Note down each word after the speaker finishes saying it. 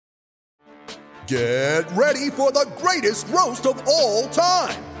Get ready for the greatest roast of all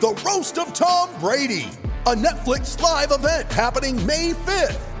time, the Roast of Tom Brady, a Netflix live event happening May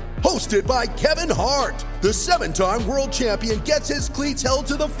 5th. Hosted by Kevin Hart, the 7-time world champion gets his cleats held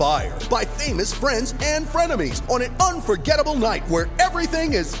to the fire by famous friends and frenemies on an unforgettable night where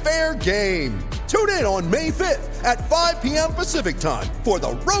everything is fair game. Tune in on May 5th at 5 p.m. Pacific time for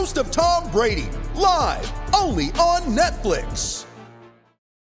the Roast of Tom Brady, live only on Netflix.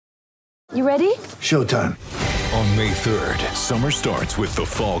 You ready? Showtime. On May 3rd, summer starts with The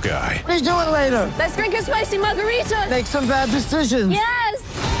Fall Guy. Let's do it later. Let's drink a spicy margarita. Make some bad decisions. Yes!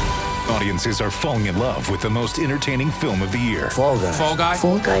 Audiences are falling in love with the most entertaining film of the year. Fall Guy. Fall Guy?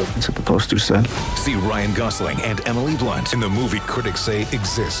 Fall guy. That's what the poster said. See Ryan Gosling and Emily Blunt in the movie critics say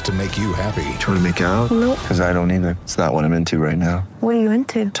exists to make you happy. Trying to make it out? Nope. Because I don't either. It's not what I'm into right now. What are you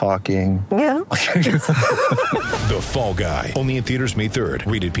into? Talking. Yeah. The Fall Guy. Only in theaters May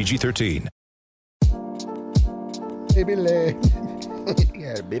 3rd. Rated PG-13. Baby leg.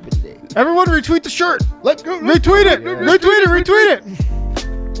 Yeah, baby leg. Everyone retweet the shirt. Let's go. Retweet it. Retweet it.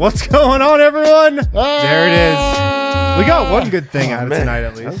 What's going on, everyone? There it is. We got one good thing out of tonight,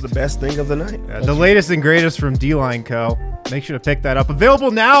 at That was least. the best thing of the night. The latest and greatest from D-Line Co. Make sure to pick that up. Available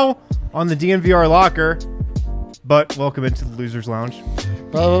now on the DNVR locker. But welcome into the Losers Lounge.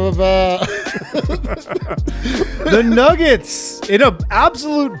 The Nuggets, in an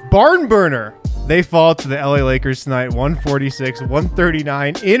absolute barn burner, they fall to the LA Lakers tonight,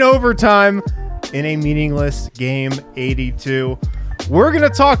 146-139 in overtime in a meaningless game 82. We're going to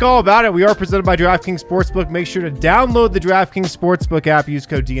talk all about it. We are presented by DraftKings Sportsbook. Make sure to download the DraftKings Sportsbook app. Use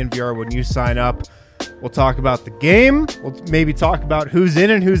code DNVR when you sign up. We'll talk about the game. We'll maybe talk about who's in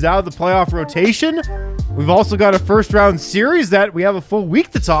and who's out of the playoff rotation. We've also got a first-round series that we have a full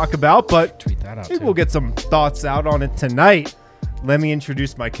week to talk about, but maybe we'll get some thoughts out on it tonight. Let me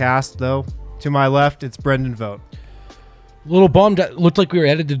introduce my cast, though. To my left, it's Brendan Vogt. A little bummed. It looked like we were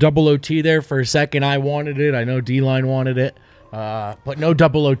headed to double OT there for a second. I wanted it. I know D-Line wanted it. But no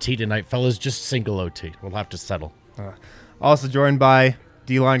double OT tonight, fellas. Just single OT. We'll have to settle. Also joined by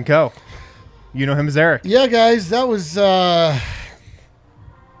D-Line Co. You know him as Eric. Yeah, guys, that was go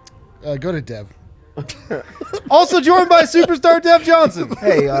to Dev. Also joined by superstar Dev Johnson.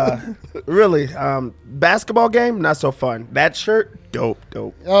 Hey, really, basketball game, not so fun. That shirt, dope.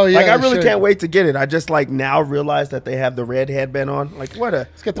 Oh, yeah, like I the really shirt. can't wait to get it. I just like now realize that they have the red headband on. Like what a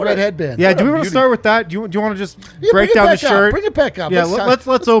Let's get the red headband. Yeah, What do a we want to beauty. start with that? Do you want to just Yeah, break bring it down the back up. shirt? Bring it back up. Yeah,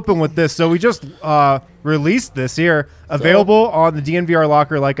 let's open with this. So we just released this here, available on the DNVR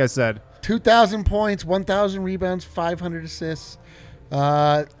locker. Like I said, 2,000 points, 1,000 rebounds, 500 assists.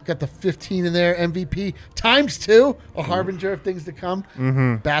 Got the 15 in there. MVP times 2, a harbinger of things to come.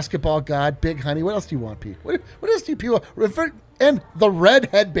 Basketball god, Big Honey. What else do you want, Pete? What else do you people refer? And the red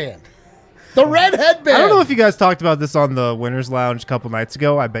headband. The red headband. I don't know if you guys talked about this on the Winners Lounge a couple nights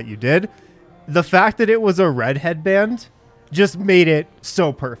ago. I bet you did. The fact that it was a red headband just made it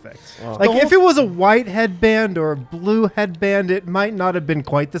so perfect. Like if it was a white headband or a blue headband, it might not have been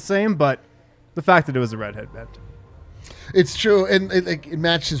quite the same, but the fact that it was a red headband. It's true, and it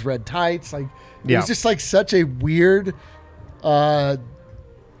matches red tights. Like it Yeah. was just like such a weird.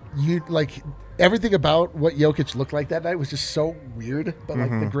 Everything about what Jokic looked like that night was just so weird, but like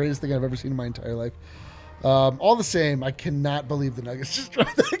the greatest thing I've ever seen in my entire life. All the same, I cannot believe the Nuggets just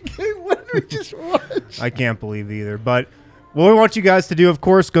dropped that game. What did we just watch? I can't believe either. But what we want you guys to do, of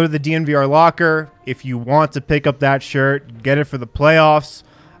course, go to the DNVR locker. If you want to pick up that shirt, get it for the playoffs.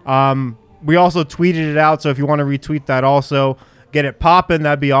 We also tweeted it out, so if you want to retweet that also, get it popping.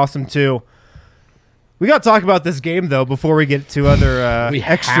 That'd be awesome, too. We got to talk about this game, though, before we get to other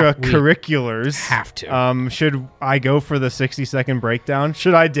extracurriculars. Have to. Should I go for the 60-second breakdown?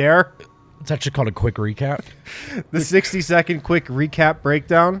 Should I dare? It's actually called a quick recap. The 60-second quick recap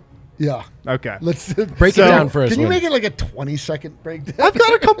breakdown? Yeah, Okay. let's Break it down for us. Can you Win. make it like a 20-second breakdown? I've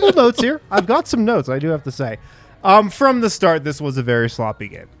got a couple of notes here. I've got some notes, I do have to say. From the start, this was a very sloppy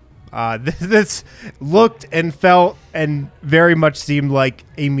game. This looked and felt and very much seemed like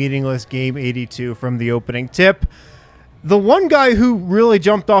a meaningless game 82 from the opening tip. The one guy who really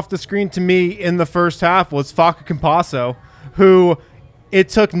jumped off the screen to me in the first half was Facu Campazzo, who it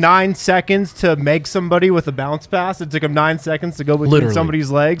took 9 seconds to make somebody with a bounce pass. It took him 9 seconds to go between Literally. somebody's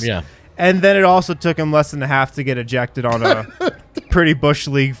legs. Yeah. And then it also took him less than a half to get ejected on a pretty Bush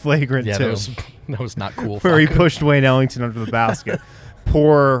League flagrant, Yeah, too, that was not cool. where he Facu. pushed Wayne Ellington under the basket.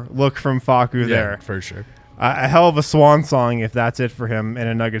 Poor look from Facu Yeah, there. for sure. A hell of a swan song if that's it for him in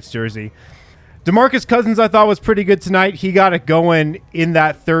a Nuggets jersey. DeMarcus Cousins, I thought, was pretty good tonight. He got it going in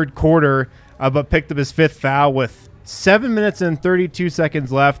that third quarter, but picked up his 5th foul with 7 minutes and 32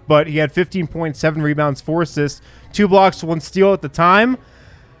 seconds left, but he had 15 points, 7 rebounds, 4 assists, 2 blocks, 1 steal at the time.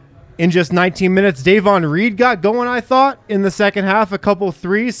 In just 19 minutes, Davon Reed got going, I thought, in the second half. A couple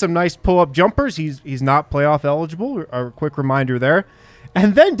threes, some nice pull-up jumpers. He's not playoff eligible. A quick reminder there.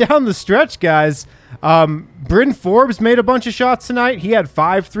 And then down the stretch, guys, Bryn Forbes made a bunch of shots tonight. He had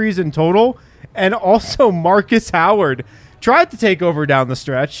 5 threes in total. And also Marcus Howard tried to take over down the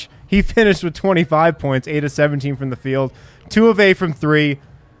stretch. He finished with 25 points, 8 of 17 from the field, 2 of 8 from 3.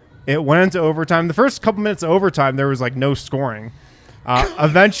 It went into overtime. The first couple minutes of overtime, there was like no scoring.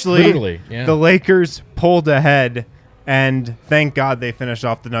 Eventually, the Lakers pulled ahead, and thank God they finished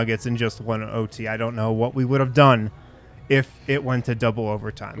off the Nuggets in just 1 OT. I don't know what we would have done if it went to double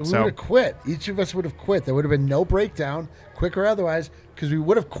overtime. We would have quit. Each of us would have quit. There would have been no breakdown, quick or otherwise, because we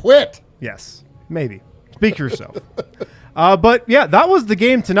would have quit. Yes, maybe. Speak for yourself. But, yeah, that was the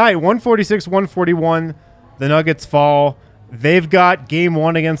game tonight, 146-141. The Nuggets fall. They've got Game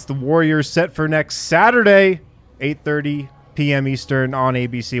 1 against the Warriors set for next Saturday, 8:30 p.m. Eastern on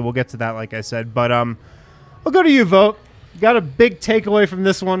ABC. We'll get to that, like I said. But I'll go to you, Vogt. Got a big takeaway from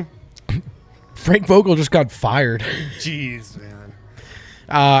this one? Frank Vogel just got fired. Jeez, man.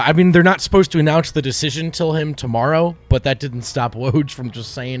 I mean, they're not supposed to announce the decision till him tomorrow, but that didn't stop Woj from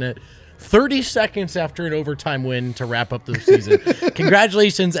just saying it 30 seconds after an overtime win to wrap up the season.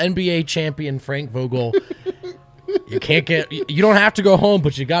 Congratulations, NBA champion Frank Vogel. You don't have to go home,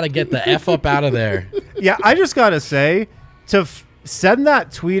 but you got to get the F up out of there. Yeah, I just got to say, to send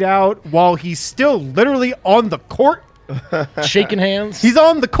that tweet out while he's still literally on the court. Shaking hands. He's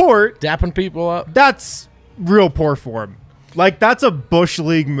on the court. Dapping people up. That's real poor form. Like, that's a Bush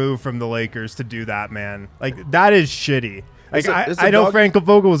League move from the Lakers to do that, man. Like, that is shitty. Like, I know Frank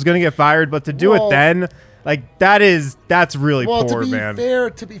Vogel was going to get fired, but to do it then, like, that's really poor, man.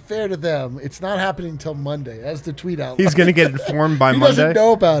 To be fair to them, it's not happening until Monday, as the tweet out. He's going to get informed by Monday. He doesn't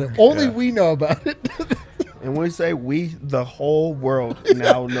know about it. Only we know about it. And when we say we, the whole world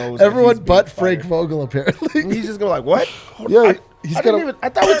now knows. Everyone but Frank Vogel, apparently. He's just going like, what? Yeah, I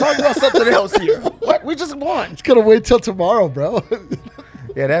thought we were talking about something else here. What? We just won. He's going to wait till tomorrow, bro.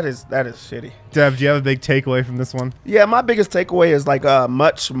 Yeah, that is shitty. Dev, do you have a big takeaway from this one? Yeah, my biggest takeaway is like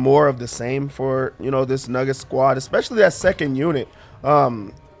much more of the same for this Nuggets squad, especially that second unit.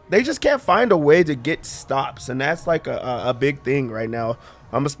 They just can't find a way to get stops, and that's like a big thing right now.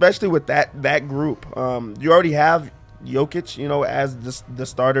 Especially with that group. You already have Jokic, as the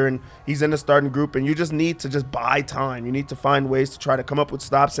starter, and he's in the starting group, and you just need to just buy time. You need to find ways to try to come up with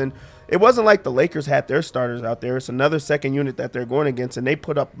stops, and it wasn't like the Lakers had their starters out there. It's another second unit that they're going against, and they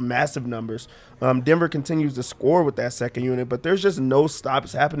put up massive numbers. Denver continues to score with that second unit, but there's just no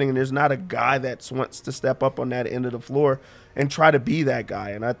stops happening, and there's not a guy that wants to step up on that end of the floor and try to be that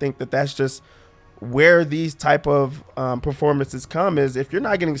guy. And I think that's just where these type of performances come is if you're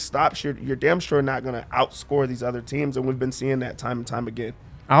not getting stops, you're damn sure not going to outscore these other teams, and we've been seeing that time and time again.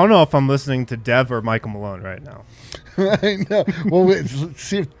 I don't know if I'm listening to Dev or Michael Malone right now. I know. Well, let's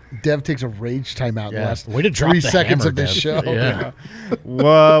see if Dev takes a rage timeout in the last Way to drop 3 the seconds hammer, of this Dev. show. Yeah.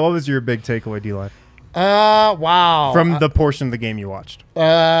 What was your big takeaway, D-Line? Wow. From the portion of the game you watched?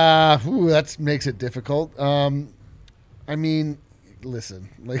 That makes it difficult. I mean, listen,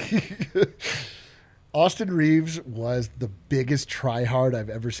 like Austin Reeves was the biggest tryhard I've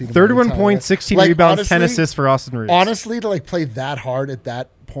ever seen. 31 points, 16 rebounds, 10 assists for Austin Reeves. Honestly, to play that hard at that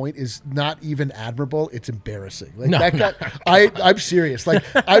point is not even admirable. It's embarrassing. I'm serious.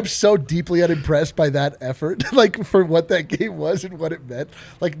 I'm so deeply unimpressed by that effort, for what that game was and what it meant.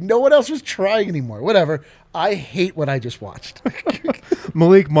 No one else was trying anymore. Whatever. I hate what I just watched.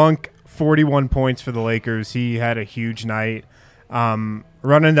 Malik Monk, 41 points for the Lakers. He had a huge night.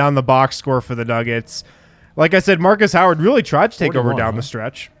 Running down the box score for the Nuggets. Like I said, Marcus Howard really tried to take over down the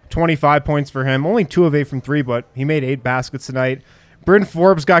stretch. 25 points for him. Only 2 of 8 from 3, but he made 8 baskets tonight. Bryn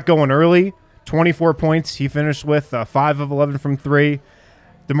Forbes got going early. 24 points. He finished with 5 of 11 from 3.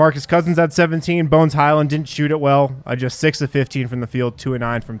 DeMarcus Cousins had 17. Bones Highland didn't shoot it well. Just 6 of 15 from the field, 2 of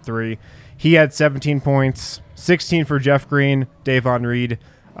 9 from 3. He had 17 points. 16 for Jeff Green. Davon Reed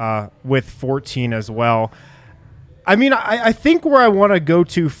with 14 as well. I mean, I think where I want to go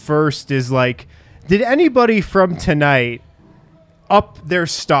to first is did anybody from tonight up their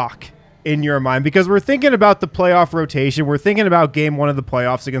stock in your mind? Because we're thinking about the playoff rotation. We're thinking about game 1 of the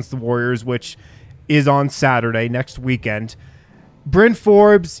playoffs against the Warriors, which is on Saturday, next weekend. Bryn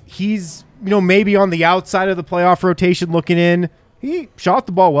Forbes, he's, maybe on the outside of the playoff rotation looking in. He shot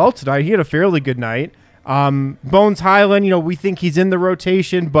the ball well tonight. He had a fairly good night. Bones Highland, we think he's in the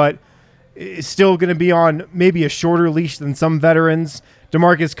rotation, but is still going to be on maybe a shorter leash than some veterans.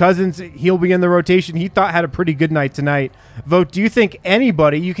 DeMarcus Cousins, he'll be in the rotation. He thought had a pretty good night tonight. Vote, do you think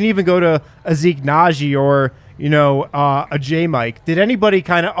anybody, you can even go to a Zeke Naji or, a J Mike, did anybody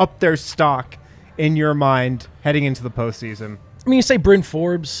kind of up their stock in your mind heading into the postseason? I mean, you say Bryn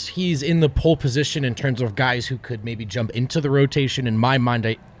Forbes, he's in the pole position in terms of guys who could maybe jump into the rotation. In my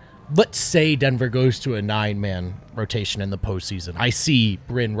mind, let's say Denver goes to a 9-man rotation in the postseason. I see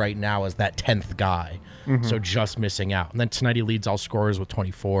Bryn right now as that 10th guy, so just missing out. And then tonight he leads all scorers with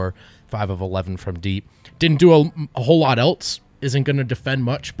 24, 5 of 11 from deep. Didn't do a whole lot else, isn't going to defend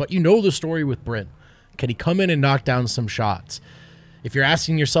much, but you know the story with Bryn. Can he come in and knock down some shots? If you're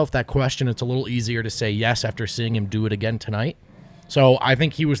asking yourself that question, it's a little easier to say yes after seeing him do it again tonight. So I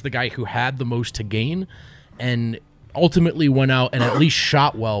think he was the guy who had the most to gain and ultimately went out and at least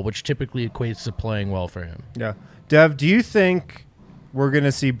shot well, which typically equates to playing well for him. Yeah. Dev, do you think we're going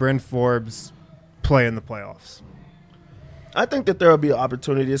to see Bryn Forbes play in the playoffs? I think that there will be an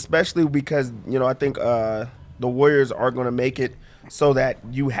opportunity, especially because, I think the Warriors are going to make it so that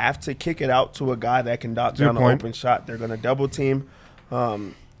you have to kick it out to a guy that can knock down an open shot. They're going to double team.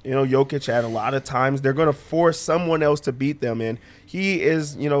 Jokic at a lot of times. They're going to force someone else to beat them, and he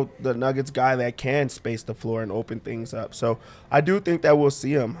is, the Nuggets guy that can space the floor and open things up. So I do think that we'll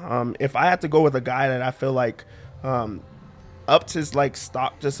see him. If I had to go with a guy that I feel like upped his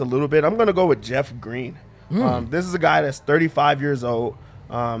stock just a little bit, I'm going to go with Jeff Green. This is a guy that's 35 years old.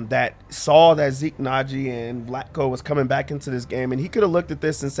 That saw that Zeke Naji and Vlatko was coming back into this game, and he could have looked at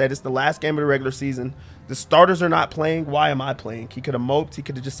this and said, it's the last game of the regular season. The starters are not playing. Why am I playing? He could have moped. He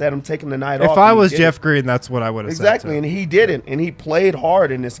could have just said, I'm taking the night off. If I was Jeff Green, that's what I would have said. Exactly, and he didn't, and he played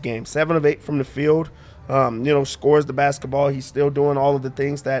hard in this game. 7 of 8 from the field, scores the basketball. He's still doing all of the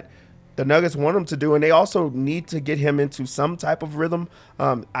things that the Nuggets want him to do, and they also need to get him into some type of rhythm.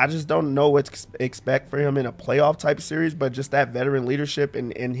 I just don't know what to expect for him in a playoff type series, but just that veteran leadership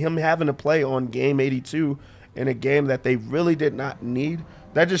and him having to play on game 82 in a game that they really did not need.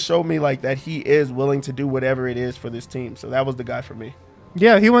 That just showed me that he is willing to do whatever it is for this team. So that was the guy for me.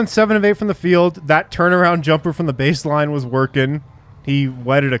 Yeah, he went 7 of 8 from the field. That turnaround jumper from the baseline was working. He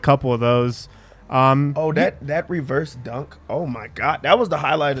wetted a couple of those. That reverse dunk. Oh my God. That was the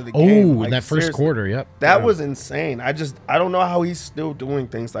highlight of the game. Oh, in that first quarter. Yep. That was insane. I don't know how he's still doing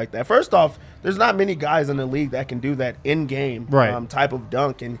things like that. First off, there's not many guys in the league that can do that in game type of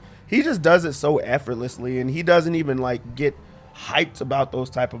dunk. And he just does it so effortlessly, and he doesn't even get hyped about those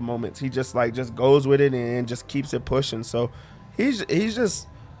type of moments. He just goes with it and just keeps it pushing. So he drinks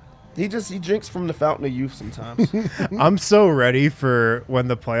from the fountain of youth sometimes. I'm so ready for when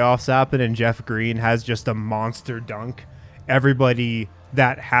the playoffs happen and Jeff Green has just a monster dunk. Everybody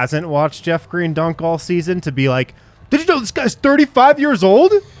that hasn't watched Jeff Green dunk all season to be like, did you know this guy's 35 years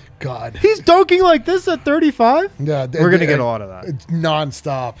old? God. He's dunking like this at 35? Yeah, we're going to get a lot of that. It's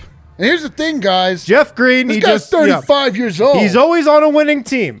nonstop. And here's the thing, guys. Jeff Green, this guy's 35 years old. He's always on a winning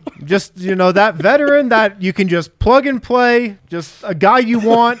team. Just, that veteran that you can just plug and play, just a guy you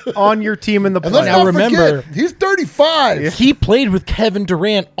want on your team in the playoffs. Now remember, he's 35. Yeah. He played with Kevin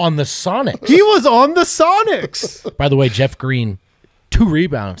Durant on the Sonics. He was on the Sonics. By the way, Jeff Green, 2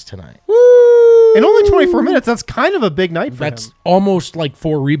 rebounds tonight. Woo! In only 24 minutes, that's kind of a big night for him. That's almost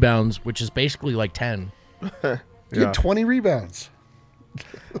 4 rebounds, which is basically 10. He had 20 rebounds.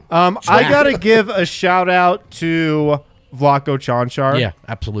 I got to give a shout out to Vlatko Čančar. Yeah,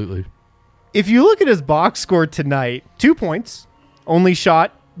 absolutely. If you look at his box score tonight, 2 points, only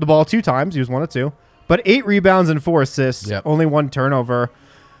shot the ball 2 times. He was 1 of 2, but 8 rebounds and 4 assists, only 1 turnover.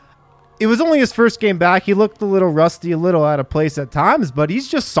 It was only his first game back. He looked a little rusty, a little out of place at times, but he's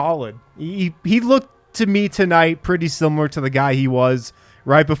just solid. He looked to me tonight pretty similar to the guy he was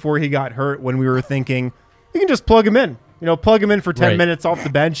right before he got hurt when we were thinking, you can just plug him in. Plug him in for 10 minutes off the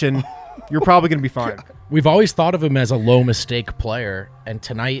bench, and you're probably going to be fine. We've always thought of him as a low-mistake player, and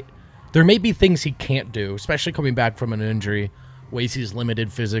tonight there may be things he can't do, especially coming back from an injury, ways he's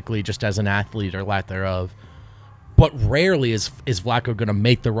limited physically just as an athlete or lack thereof. But rarely is Vlatko going to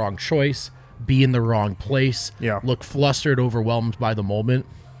make the wrong choice, be in the wrong place, look flustered, overwhelmed by the moment.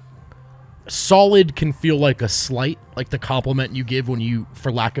 Solid can feel like a slight, like the compliment you give when you,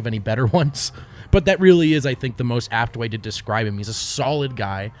 for lack of any better ones. But that really is, I think, the most apt way to describe him. He's a solid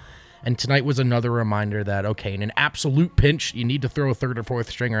guy. And tonight was another reminder that, okay, in an absolute pinch, you need to throw a 3rd or 4th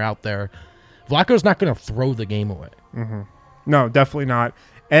stringer out there. Vlatko's not going to throw the game away. Mm-hmm. No, definitely not.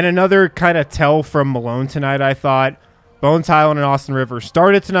 And another kind of tell from Malone tonight, I thought, Bones Highland and Austin Rivers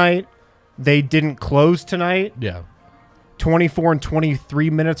started tonight. They didn't close tonight. Yeah. 24 and 23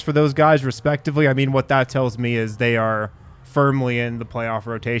 minutes for those guys, respectively. I mean, what that tells me is they are firmly in the playoff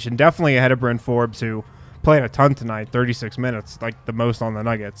rotation. Definitely ahead of Bryn Forbes, who played a ton tonight, 36 minutes, like the most on the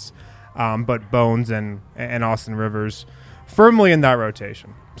Nuggets. But Bones and Austin Rivers firmly in that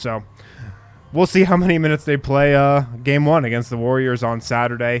rotation. So we'll see how many minutes they play game 1 against the Warriors on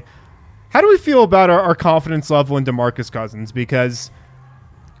Saturday. How do we feel about our confidence level in DeMarcus Cousins? Because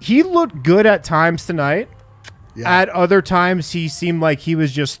he looked good at times tonight. Yeah. At other times, he seemed like he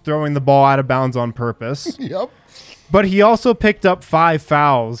was just throwing the ball out of bounds on purpose. Yep. But he also picked up 5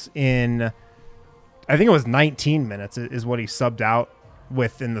 fouls in, I think it was 19 minutes is what he subbed out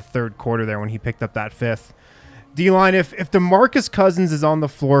with in the third quarter there when he picked up that 5th. D-line, if DeMarcus Cousins is on the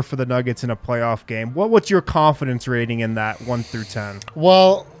floor for the Nuggets in a playoff game, what's your confidence rating in that 1 through 10?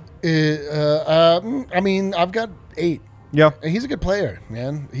 Well, I mean, I've got 8. Yeah, he's a good player,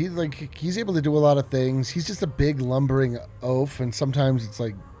 man. He's able to do a lot of things. He's just a big lumbering oaf, and sometimes it's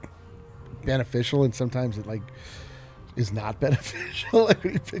like beneficial, and sometimes it like is not beneficial. Like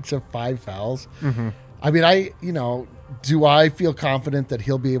he picks up 5 fouls. Mm-hmm. I mean, do I feel confident that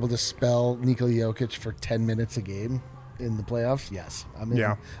he'll be able to spell Nikola Jokic for 10 minutes a game in the playoffs? Yes. I mean,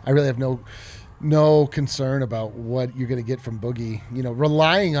 I really have no concern about what you're going to get from Boogie.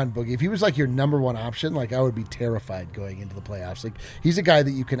 Relying on Boogie. If he was like your number 1 option, like I would be terrified going into the playoffs. Like he's a guy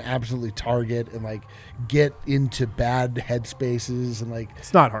that you can absolutely target and like get into bad headspaces and like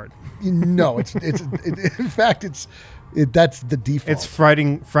it's not hard. No, it's in fact that's the default. It's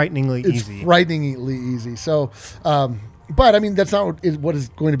frighteningly easy. It's frighteningly easy. So, but I mean, that's not what is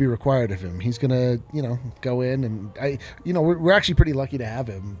going to be required of him. He's going to, go in and we're actually pretty lucky to have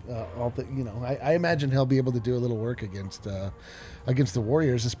him. I imagine he'll be able to do a little work against the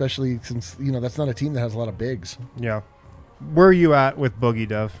Warriors, especially since, that's not a team that has a lot of bigs. Yeah. Where are you at with Boogie,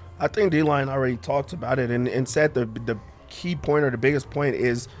 Dev? I think D-Line already talked about it and said the key point or the biggest point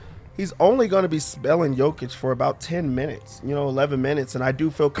is he's only going to be spelling Jokic for about 10 minutes, 11 minutes. And I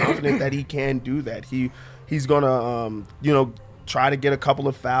do feel confident that he can do that. He's going to, try to get a couple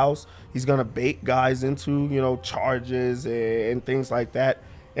of fouls. He's going to bait guys into, charges and things like that.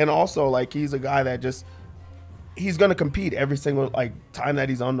 And also, like, he's a guy that he's going to compete every single, time that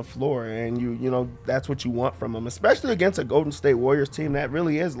he's on the floor. And, that's what you want from him, especially against a Golden State Warriors team that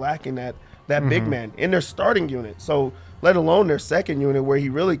really is lacking that big man in their starting unit. So, let alone their second unit where he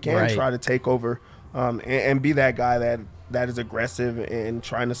really can try to take over and be that guy that is aggressive and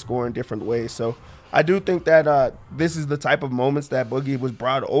trying to score in different ways. So I do think that this is the type of moments that Boogie was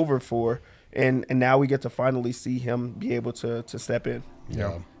brought over for, and now we get to finally see him be able to step in.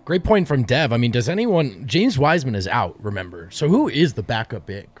 Yeah. Great point from Dev. I mean, James Wiseman is out, remember. So who is the backup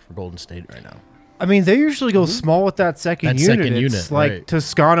big for Golden State right now? I mean, they usually go small with that second unit. It's like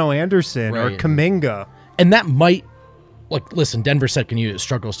Toscano Anderson or Kuminga. And that might, listen, Denver's second unit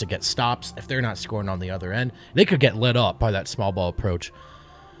struggles to get stops. If they're not scoring on the other end, they could get lit up by that small ball approach.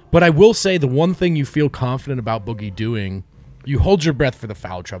 But I will say the one thing you feel confident about Boogie doing, you hold your breath for the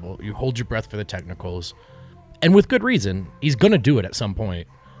foul trouble. You hold your breath for the technicals. And with good reason. He's going to do it at some point.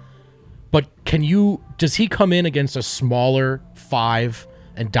 But does he come in against a smaller 5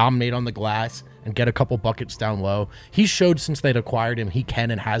 and dominate on the glass and get a couple buckets down low? He showed since they'd acquired him he can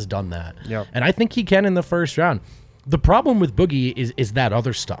and has done that. Yep. And I think he can in the first round. The problem with Boogie is that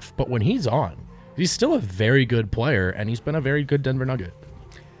other stuff. But when he's on, he's still a very good player, and he's been a very good Denver Nugget.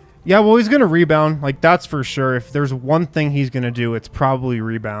 Yeah, well, he's going to rebound. That's for sure. If there's one thing he's going to do, it's probably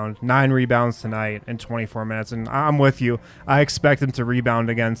rebound. 9 rebounds tonight in 24 minutes. And I'm with you. I expect him to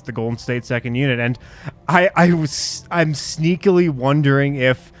rebound against the Golden State second unit. And I'm sneakily wondering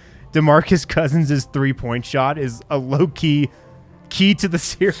if DeMarcus Cousins' three-point shot is a low-key key to the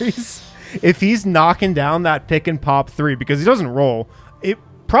series. If he's knocking down that pick-and-pop 3, because he doesn't roll, it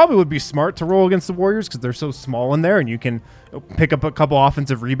probably would be smart to roll against the Warriors because they're so small in there and you can pick up a couple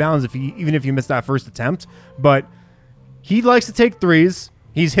offensive rebounds even if you miss that first attempt. But he likes to take threes.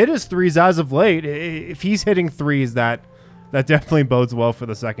 He's hit his threes as of late. If he's hitting threes, that definitely bodes well for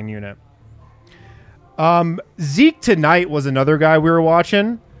the second unit. Zeke tonight was another guy we were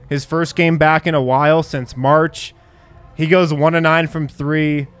watching. His first game back in a while since March. He goes 1-9 from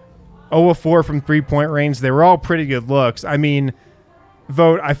 3, 0-4 from three-point range. They were all pretty good looks. I mean,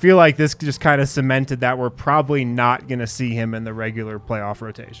 Vote, I feel like this just kind of cemented that we're probably not going to see him in the regular playoff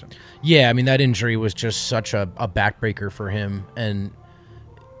rotation. Yeah, I mean, that injury was just such a backbreaker for him and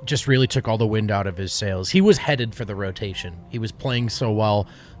just really took all the wind out of his sails. He was headed for the rotation. He was playing so well,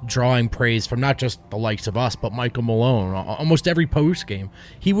 drawing praise from not just the likes of us, but Michael Malone, almost every post game.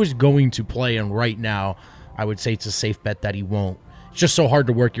 He was going to play, and right now, I would say it's a safe bet that he won't. It's just so hard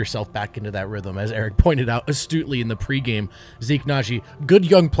to work yourself back into that rhythm, as Eric pointed out astutely in the pregame. Zeke Naji, good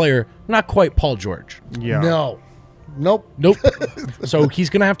young player, not quite Paul George. Yeah. No. Nope. So he's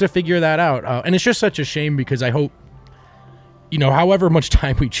going to have to figure that out. And it's just such a shame because I hope, however much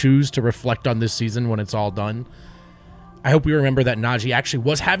time we choose to reflect on this season when it's all done, I hope we remember that Najee actually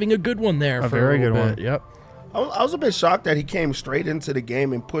was having a good one there. A very good one. Yep. I was a bit shocked that he came straight into the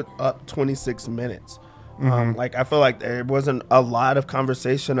game and put up 26 minutes. I feel like there wasn't a lot of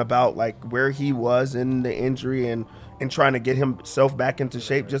conversation about like where he was in the injury and trying to get himself back into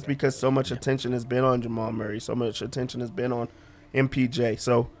shape, just because so much attention has been on Jamal Murray, so much attention has been on MPJ.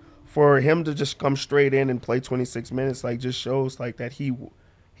 So for him to just come straight in and play 26 minutes, like, just shows like that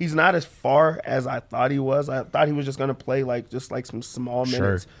he's not as far as I thought he was. I thought he was just going to play like some small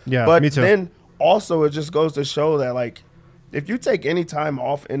minutes. Yeah, but me too. Then also it just goes to show that like, if you take any time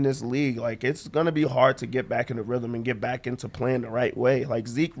off in this league, like, it's going to be hard to get back into rhythm and get back into playing the right way. Like,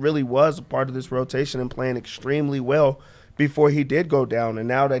 Zeke really was a part of this rotation and playing extremely well before he did go down. And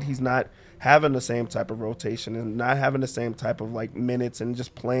now that he's not having the same type of rotation and not having the same type of, like, minutes and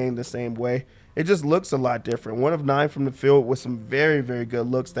just playing the same way, it just looks a lot different. 1 of 9 from the field with some very, very good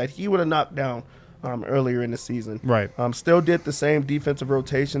looks that he would have knocked down earlier in the season. Right. Still did the same defensive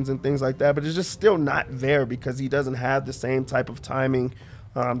rotations and things like that, but it's just still not there because he doesn't have the same type of timing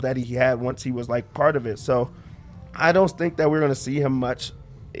that he had once he was like part of it. So I don't think that we're going to see him much,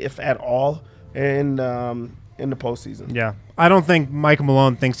 if at all, in the postseason. Yeah. I don't think Michael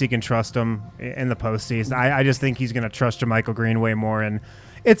Malone thinks he can trust him in the postseason. I just think he's going to trust JaMychal Green way more. And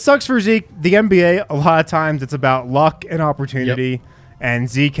it sucks for Zeke. The NBA, a lot of times it's about luck and opportunity. Yep. And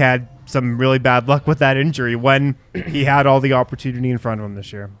Zeke had some really bad luck with that injury when he had all the opportunity in front of him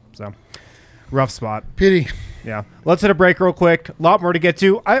this year. So, rough spot. Pity. Yeah. Let's hit a break real quick. A lot more to get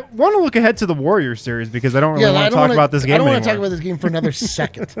to. I want to look ahead to the Warriors series because I don't really want to talk about this game anymore. I don't want to talk about this game for another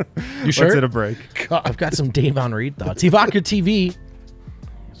second. You sure? Let's hit a break. I've got some Davon Reed thoughts. Evoca TV.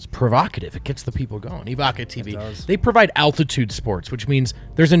 It's provocative. It gets the people going. Evoca TV. They provide altitude sports, which means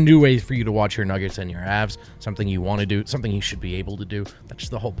there's a new way for you to watch your Nuggets and your Avs, something you want to do, something you should be able to do. That's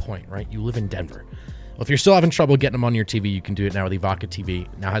the whole point, right? You live in Denver. Well, if you're still having trouble getting them on your TV, you can do it now with Evoca TV.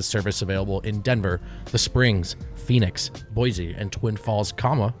 Now has service available in Denver, the Springs, Phoenix, Boise, and Twin Falls,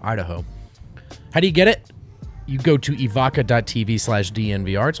 Idaho. How do you get it? You go to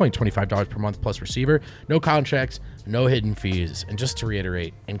evoca.tv/DNVR. It's only $25 per month plus receiver. No contracts, no hidden fees. And just to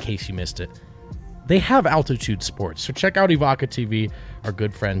reiterate, in case you missed it, they have altitude sports. So check out Evoca TV, our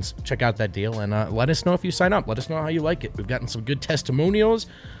good friends. Check out that deal and let us know if you sign up. Let us know how you like it. We've gotten some good testimonials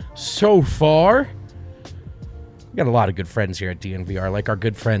so far. We got a lot of good friends here at DNVR, like our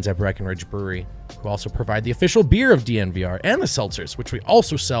good friends at Breckenridge Brewery, who also provide the official beer of DNVR, and the seltzers, which we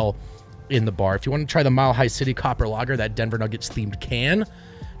also sell in the bar. If you want to try the Mile High City Copper Lager, that Denver Nuggets themed can,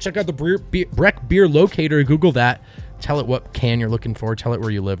 check out the Breck Beer Locator. Google that. Tell it what can you're looking for. Tell it where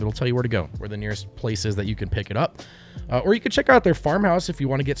you live. It'll tell you where to go, where the nearest place is that you can pick it up. Or you could check out their farmhouse if you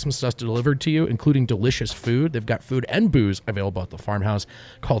want to get some stuff delivered to you, including delicious food. They've got food and booze available at the farmhouse.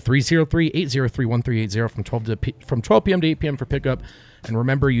 Call 303-803-1380 from 12 p.m. to 8 p.m. for pickup. And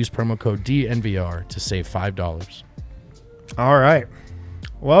remember, use promo code DNVR to save $5. All right.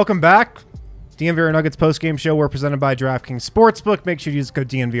 Welcome back. DNVR Nuggets postgame show. We're presented by DraftKings Sportsbook. Make sure you use code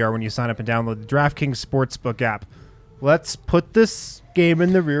DNVR when you sign up and download the DraftKings Sportsbook app. Let's put this game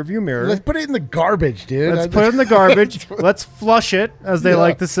in the rearview mirror. Let's put it in the garbage, dude. Let's put it in the garbage. Let's flush it, as they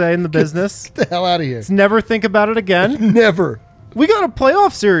like to say in the business. Get the hell out of here. Let's never think about it again. Never. We got a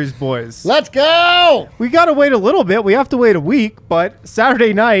playoff series, boys. Let's go. We got to wait a little bit. We have to wait a week, but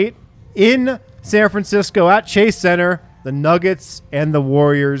Saturday night in San Francisco at Chase Center, the Nuggets and the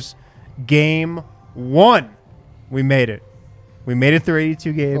Warriors, game 1. We made it. We made it through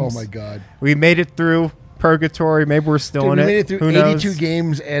 82 games. Oh, my God. We made it through purgatory. Maybe we're still in it. We made it through Who 82 knows?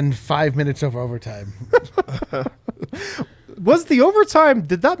 games and 5 minutes of overtime. Was the overtime,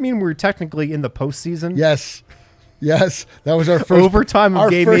 did that mean we were technically in the postseason? Yes. Yes. That was our first overtime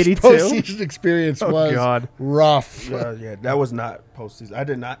of game 82. Our first postseason experience was God. rough. Yeah, that was not postseason. I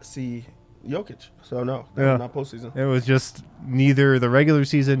did not see Jokic, so no, that was not postseason. It was just neither the regular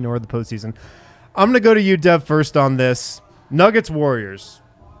season nor the postseason. I'm going to go to you, Dev, first on this. Nuggets-Warriors.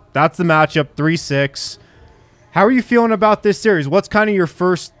 That's the matchup, 3-6. How are you feeling about this series? What's kind of your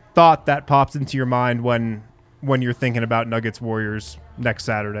first thought that pops into your mind when you're thinking about Nuggets-Warriors next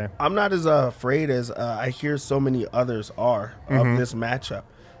Saturday? I'm not as afraid as I hear so many others are of this matchup.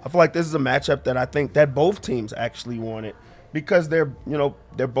 I feel like this is a matchup that I think that both teams actually wanted because they're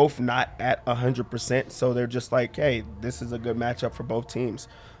both not at 100%. So they're just like, hey, this is a good matchup for both teams.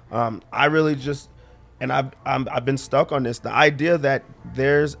 I really just, and I've been stuck on this. The idea that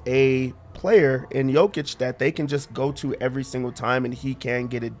there's a player in Jokic that they can just go to every single time and he can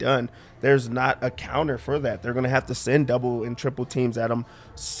get it done. There's not a counter for that. They're going to have to send double and triple teams at him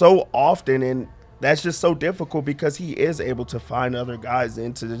so often, and that's just so difficult because he is able to find other guys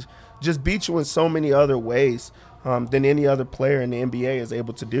and to just beat you in so many other ways than any other player in the NBA is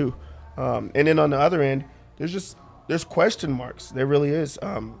able to do. And then on the other end, there's question marks. There really is.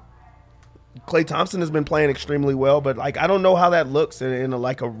 Klay Thompson has been playing extremely well, but I don't know how that looks in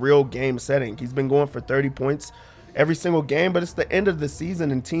a real game setting. He's been going for 30 points every single game, but it's the end of the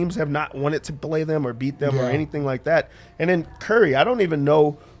season and teams have not wanted to play them or beat them or anything like that. And then Curry, I don't even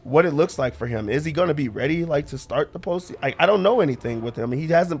know what it looks like for him. Is he going to be ready to start the postseason? I don't know anything with him. He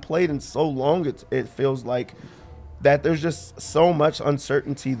hasn't played in so long. It feels like that there's just so much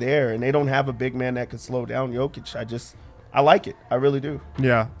uncertainty there, and they don't have a big man that could slow down Jokic. I like it. I really do.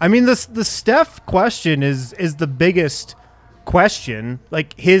 Yeah. I mean, the Steph question is the biggest question,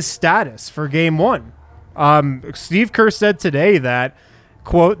 his status for game one. Steve Kerr said today that,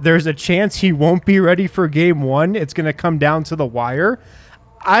 quote, there's a chance he won't be ready for game one. It's going to come down to the wire.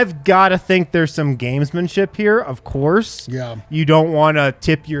 I've got to think there's some gamesmanship here, of course. Yeah. You don't want to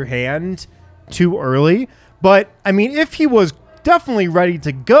tip your hand too early. But, I mean, if he was definitely ready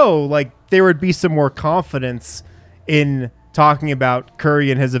to go, there would be some more confidence in talking about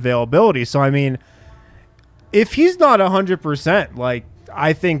Curry and his availability. So, I mean, if he's not 100%,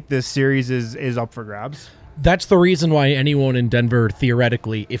 I think this series is up for grabs. That's the reason why anyone in Denver,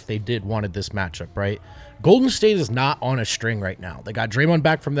 theoretically, if they did, wanted this matchup, right? Golden State is not on a string right now. They got Draymond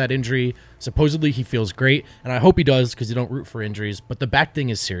back from that injury. Supposedly he feels great, and I hope he does because you don't root for injuries. But the back thing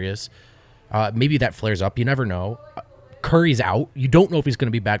is serious. Maybe that flares up. You never know. Curry's out. You don't know if he's going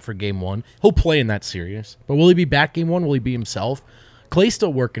to be back for game one. He'll play in that series. But will he be back game one? Will he be himself? Klay's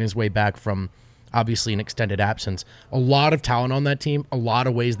still working his way back from, obviously, an extended absence. A lot of talent on that team. A lot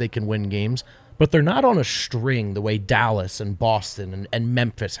of ways they can win games. But they're not on a string the way Dallas and Boston and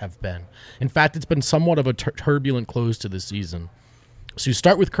Memphis have been. In fact, it's been somewhat of a turbulent close to the season. So you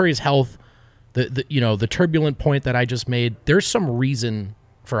start with Curry's health. The turbulent point that I just made, there's some reason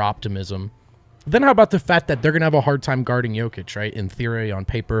for optimism. Then how about the fact that they're going to have a hard time guarding Jokic, right? In theory, on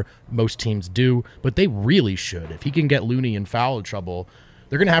paper, most teams do, but they really should. If he can get Looney in foul trouble,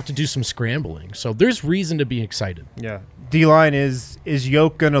 they're going to have to do some scrambling. So there's reason to be excited. Yeah. D-line, is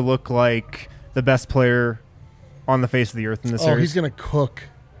Jokic going to look like the best player on the face of the earth in this series? Oh, he's going to cook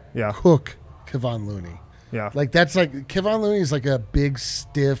Kevon Looney. Yeah. Kevon Looney is a big,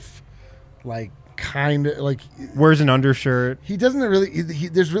 stiff, kind of wears an undershirt. He doesn't really.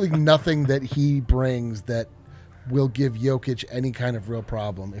 There's really nothing that he brings that will give Jokic any kind of real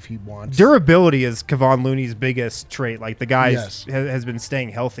problem if he wants. Durability is Kevon Looney's biggest trait. The guy has been staying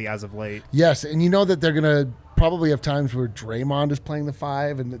healthy as of late. Yes, and you know that they're gonna probably have times where Draymond is playing the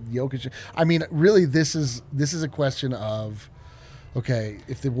 5 and Jokic. I mean, really, this is a question of, okay,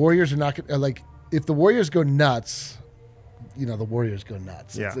 if the Warriors are not if the Warriors go nuts. The Warriors go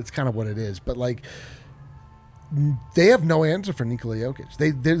nuts. Yeah. It's kind of what it is. But they have no answer for Nikola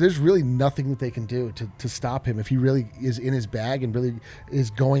Jokic. There's really nothing that they can do to stop him if he really is in his bag and really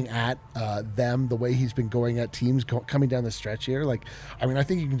is going at them the way he's been going at teams coming down the stretch here. I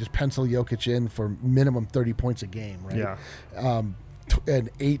think you can just pencil Jokic in for minimum 30 points a game, right? Yeah. And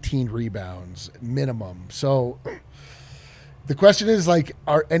 18 rebounds minimum. So the question is,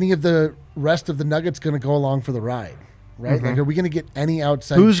 are any of the rest of the Nuggets going to go along for the ride? Right? Mm-hmm. Are we going to get any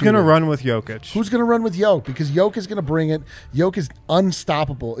outside Who's going to shooter? run with Jokic? Who's going to run with Jokic? Because Jokic is going to bring it. Jokic is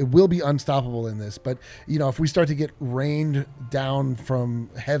unstoppable. It will be unstoppable in this. But, if we start to get rained down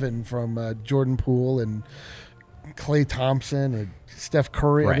from heaven from Jordan Poole and Klay Thompson and Steph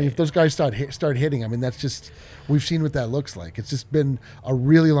Curry, right. I mean, if those guys start hitting, I mean, that's just, we've seen what that looks like. It's just been a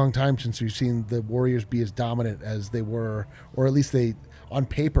really long time since we've seen the Warriors be as dominant as they were, or at least they, on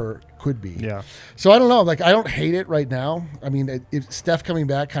paper, could be. Yeah. So I don't know. I don't hate it right now. I mean, if Steph coming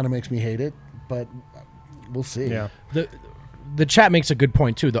back kind of makes me hate it, but we'll see. Yeah. The chat makes a good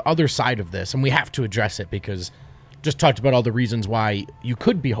point too. The other side of this, and we have to address it because just talked about all the reasons why you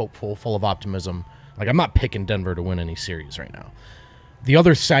could be hopeful, full of optimism. I'm not picking Denver to win any series right now. The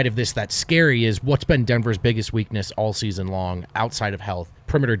other side of this that's scary is what's been Denver's biggest weakness all season long outside of health,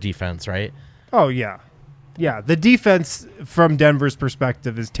 perimeter defense, right? Oh, yeah. Yeah, the defense from Denver's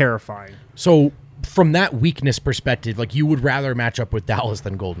perspective is terrifying. So from that weakness perspective, you would rather match up with Dallas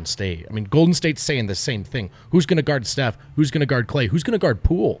than Golden State. I mean, Golden State's saying the same thing. Who's going to guard Steph? Who's going to guard Klay? Who's going to guard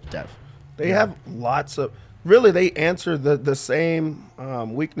Poole, Dev? They have lots of – really, they answer the same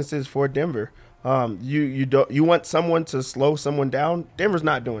weaknesses for Denver. You want someone to slow someone down? Denver's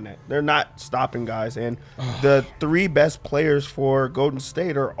not doing that. They're not stopping guys. And the 3 best players for Golden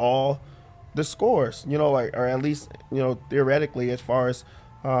State are all the scores, like, or at least, theoretically, as far as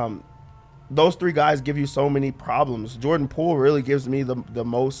those three guys give you so many problems. Jordan Poole really gives me the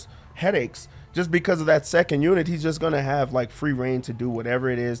most headaches just because of that second unit. He's just going to have like free reign to do whatever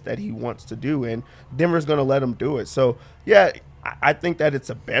it is that he wants to do, and Denver's going to let him do it. So, yeah, I think that it's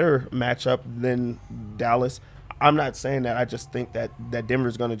a better matchup than Dallas. I'm not saying that. I just think that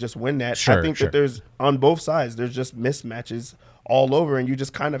Denver's going to just win that. I think that there's, on both sides, there's just mismatches all over, and you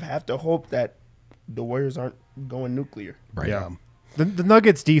just kind of have to hope that the Warriors aren't going nuclear. Right. Yeah. The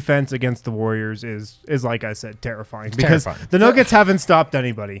Nuggets defense against the Warriors is like I said, terrifying because the Nuggets haven't stopped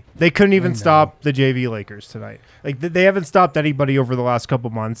anybody. They couldn't even stop the JV Lakers tonight. Like they haven't stopped anybody over the last couple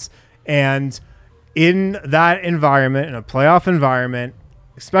months. And in that environment, in a playoff environment,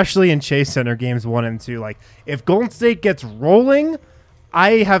 especially in Chase Center games 1 and 2, like if Golden State gets rolling,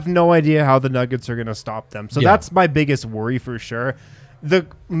 I have no idea how the Nuggets are going to stop them. So that's my biggest worry for sure. The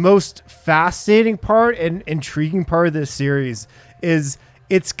most fascinating part and intriguing part of this series is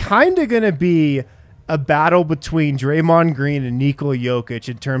it's kind of going to be a battle between Draymond Green and Nikola Jokic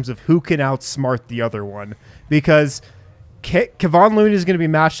in terms of who can outsmart the other one, because Kevon Looney is going to be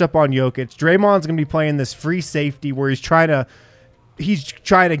matched up on Jokic. Draymond's going to be playing this free safety where he's trying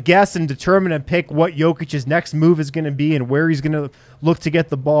to guess and determine and pick what Jokic's next move is going to be and where he's going to look to get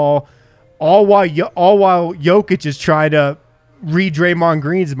the ball, all while Jokic is trying to read Draymond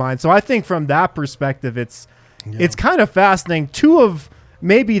Green's mind. So I think from that perspective, it's kind of fascinating. 2 of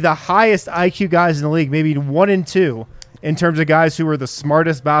maybe the highest IQ guys in the league, maybe 1 and 2 in terms of guys who are the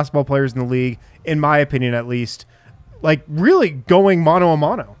smartest basketball players in the league, in my opinion at least, like really going mano a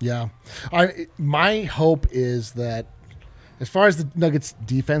mano. Yeah. My hope is that as far as the Nuggets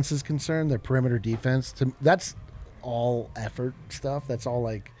defense is concerned, their perimeter defense, that's all effort stuff. That's all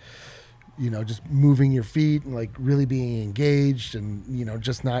like, just moving your feet and like really being engaged and,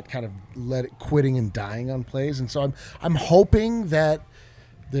 just not kind of quitting and dying on plays. And so I'm hoping that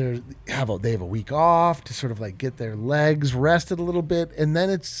they have a week off to sort of like get their legs rested a little bit. And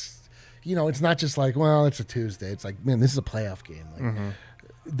then it's not just like, well, it's a Tuesday. It's like, man, this is a playoff game. Like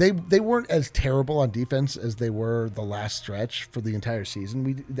they weren't as terrible on defense as they were the last stretch for the entire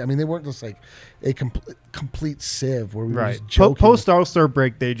season. They weren't just like a complete sieve where we were just joking. Post All-Star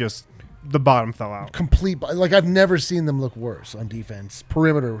break, the bottom fell out. Like I've never seen them look worse on defense,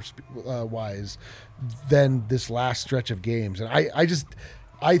 perimeter wise, than this last stretch of games. And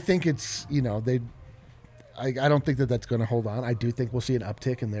I think it's, I don't think that that's going to hold on. I do think we'll see an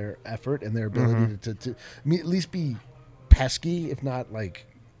uptick in their effort and their ability to at least be pesky, if not like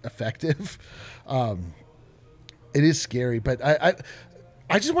effective. It is scary, but I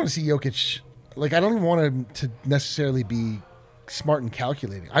just want to see Jokic. Like I don't even want him to necessarily be smart and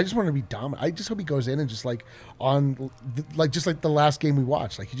calculating. I just want him to be dominant. I just hope he goes in and just like just like the last game we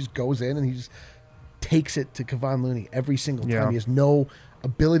watched. Like he just goes in and he just takes it to Kevon Looney every single time. He has no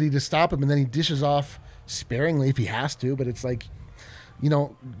ability to stop him, and then he dishes off sparingly if he has to. But it's like, you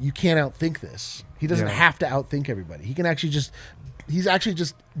can't outthink this. He doesn't have to outthink everybody. He can actually he's actually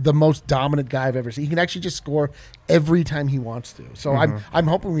just the most dominant guy I've ever seen. He can actually just score every time he wants to. So I'm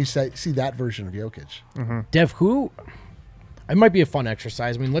hoping we see that version of Jokic. Dev, it might be a fun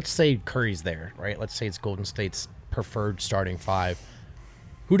exercise. I mean, let's say Curry's there, right? Let's say it's Golden State's preferred starting 5.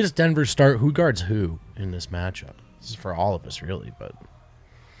 Who does Denver start? Who guards who in this matchup? This is for all of us, really, but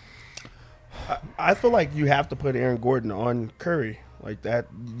I feel like you have to put Aaron Gordon on Curry like that.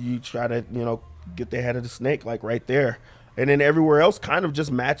 You try to, get the head of the snake like right there, and then everywhere else kind of just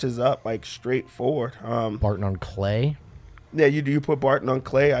matches up like straightforward. Barton on Clay. Yeah, you put Barton on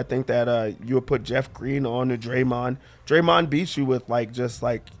Clay. I think that you would put Jeff Green on to Draymond. Draymond beats you with just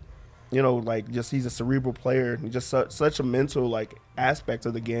he's a cerebral player and just such a mental like aspect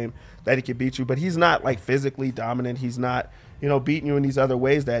of the game that he can beat you. But he's not like physically dominant. He's not beating you in these other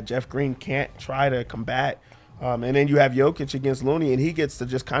ways that Jeff Green can't try to combat. And then you have Jokic against Looney, and he gets to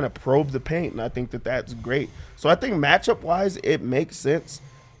just kind of probe the paint, and I think that that's great. So I think matchup wise, it makes sense.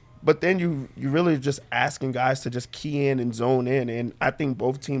 But then you really just asking guys to just key in and zone in. And I think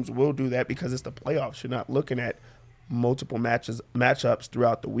both teams will do that because it's the playoffs. You're not looking at multiple matchups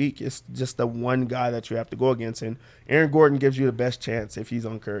throughout the week. It's just the one guy that you have to go against. And Aaron Gordon gives you the best chance if he's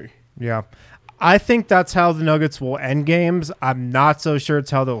on Curry. Yeah. I think that's how the Nuggets will end games. I'm not so sure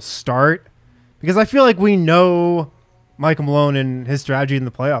it's how they'll start because I feel like we know Michael Malone and his strategy in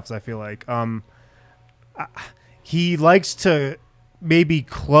the playoffs. I feel like he likes to maybe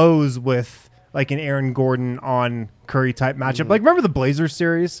close with like an Aaron Gordon on Curry type matchup. Like remember the Blazers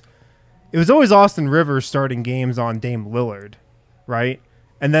series? It was always Austin Rivers starting games on Dame Lillard, right?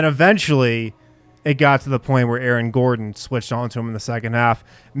 And then eventually it got to the point where Aaron Gordon switched on to him in the second half.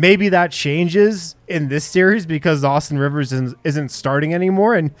 Maybe that changes in this series because Austin Rivers isn't starting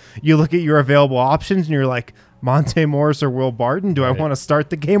anymore, and you look at your available options and you're like, Monte Morris or Will Barton, do I want to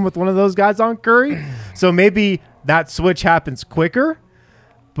start the game with one of those guys on Curry? So maybe that switch happens quicker.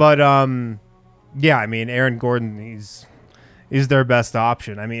 But, yeah, I mean, Aaron Gordon, he's their best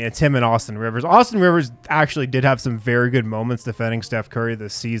option. I mean, it's him and Austin Rivers. Austin Rivers actually did have some very good moments defending Steph Curry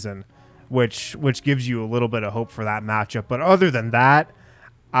this season, which gives you a little bit of hope for that matchup. But other than that,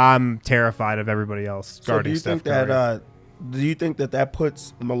 I'm terrified of everybody else guarding Steph Curry. Do you think that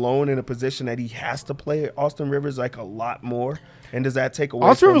puts Malone in a position that he has to play Austin Rivers like a lot more? And does that take away?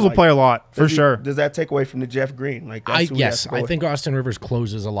 Austin Rivers will play a lot for sure. Does that take away from the Jeff Green? Like, yes, I think Austin Rivers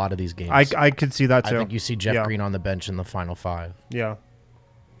closes a lot of these games. I could see that too. I think you see Jeff Green on the bench in the final 5. Yeah.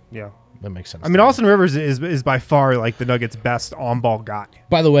 That makes sense. I mean, Austin Rivers is by far like the Nuggets' best on-ball guy.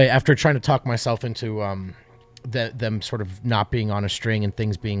 By the way, after trying to talk myself into them sort of not being on a string and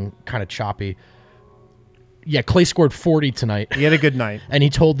things being kind of choppy. Yeah, Klay scored 40 tonight. He had a good night. And he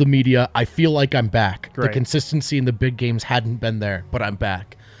told the media, I feel like I'm back. Great. The consistency in the big games hadn't been there, but I'm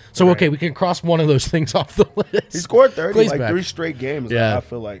back. So, okay, we can cross one of those things off the list. He scored 30 Clay's like back. 3 straight games, Yeah. I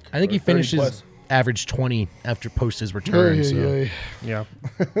feel like. I think he 30 finishes plus. average 20 after post his return. So. Yeah.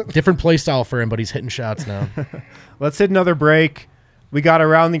 Different play style for him, but he's hitting shots now. Let's hit another break. We got a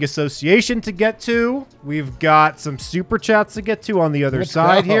rounding association to get to. We've got some super chats to get to on the other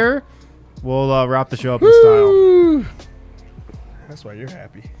side here. We'll wrap the show up in style. That's why you're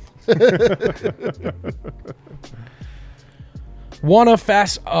happy. Want a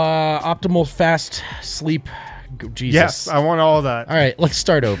fast, optimal fast sleep? Jesus. Yes, I want all of that. All right, let's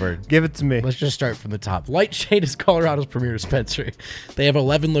start over. Give it to me. Let's just start from the top. Lightshade is Colorado's premier dispensary. They have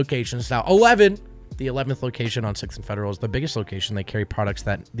 11 locations now. 11! The 11th location on 6th and Federal is the biggest location. They carry products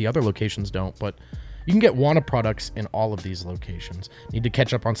that the other locations don't, but you can get Wana products in all of these locations. Need to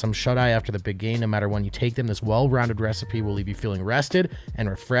catch up on some shut-eye after the big game. No matter when you take them, this well-rounded recipe will leave you feeling rested and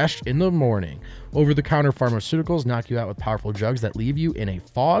refreshed in the morning. Over-the-counter pharmaceuticals knock you out with powerful drugs that leave you in a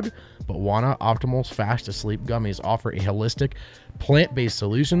fog, but Wana Optimal's fast-to-sleep gummies offer a holistic, plant-based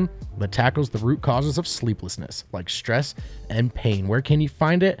solution that tackles the root causes of sleeplessness, like stress and pain. Where can you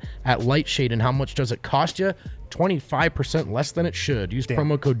find it? At Lightshade. And how much does it cost you? 25% less than it should. Use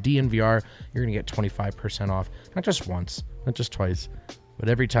promo code DNVR. You're going to get 25% off. Not just once, not just twice, but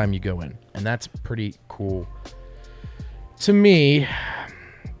every time you go in. And that's pretty cool. To me,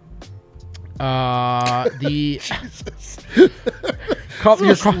 low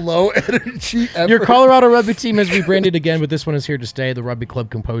energy effort. Your Colorado rugby team has rebranded again, but this one is here to stay. The rugby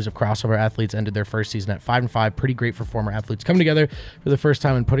club, composed of crossover athletes, ended their first season at 5-5. Pretty great for former athletes coming together for the first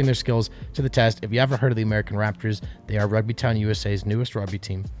time and putting their skills to the test. If you haven't heard of the American Raptors, they are Rugby Town USA's newest rugby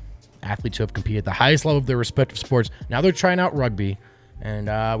team. Athletes who have competed at the highest level of their respective sports. Now they're trying out rugby,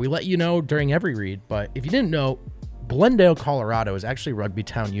 and we let you know during every read. But if you didn't know, Glendale, Colorado is actually Rugby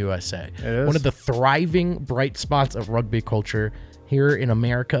Town USA. It is. One of the thriving bright spots of rugby culture here in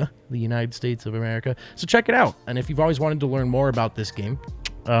America, the United States of America. So check it out. And if you've always wanted to learn more about this game,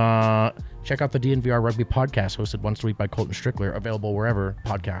 check out the DNVR Rugby podcast hosted once a week by Colton Strickler, available wherever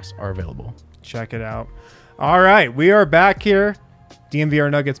podcasts are available. Check it out. All right, we are back here. DNVR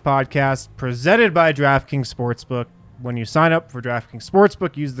Nuggets podcast presented by DraftKings Sportsbook. When you sign up for DraftKings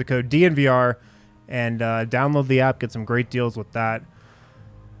Sportsbook, use the code DNVR and download the app. Get some great deals with that.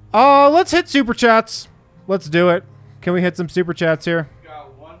 Let's hit Super Chats. Let's do it. Can we hit some Super Chats here? We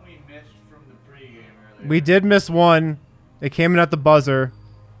got one we missed from the pregame earlier. We did miss one. It came in at the buzzer.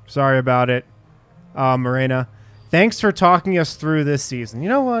 Sorry about it, Morena. Thanks for talking us through this season. You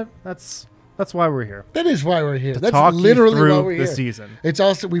know what? That's why we're here. That is why we're here. That's talk you literally through why we're the here. season. It's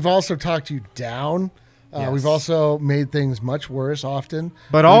also we've also talked you down. Yes. We've also made things much worse often.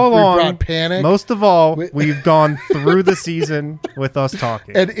 But all we've along, brought panic. most of all, we've gone through the season with us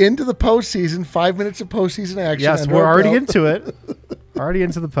talking. And into the postseason, 5 minutes of postseason action. Yes, under we're our already belt. into it. Already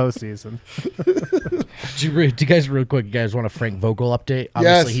into the postseason. Do you guys, real quick, you guys want a Frank Vogel update?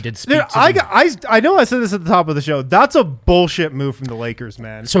 Obviously, Yes. he did speak Dude, to I know I said this at the top of the show. That's a bullshit move from the Lakers,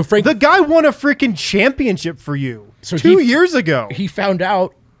 man. So Frank- the guy won a freaking championship for you So 2 he- years ago. He found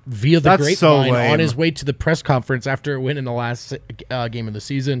out via the That's so grapevine lame. on his way to the press conference after a win in the last game of the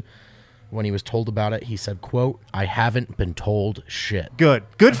season. When he was told about it, he said, quote, "I haven't been told shit." Good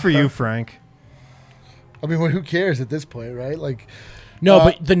for you, Frank. I mean, who cares at this point, right? Like, No,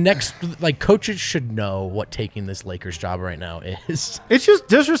 but the next, coaches should know what taking this Lakers job right now is. It's just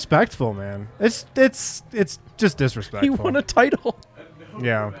disrespectful, man. It's just disrespectful. He won a title.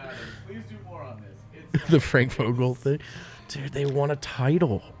 Yeah. Please do more on this. It's The Frank Vogel thing. Dude, they won a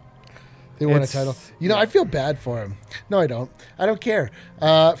title. They won a It's- title. You know, I feel bad for him. No, I don't. I don't care.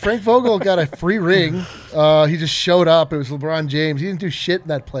 Frank Vogel got a free ring. He just showed up. It was LeBron James. He didn't do shit in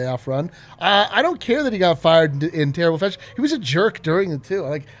that playoff run. I don't care that he got fired in terrible fashion. He was a jerk during it too.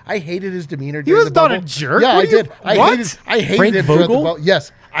 Like I hated his demeanor. During was the not bubble. a jerk? Yeah, What I do you- did. what? I hated Frank him during the Vogel? bubble.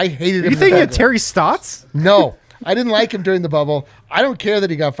 Yes, I hated him. You in the think of bubble. Terry Stotts? No. I didn't like him during the bubble. I don't care that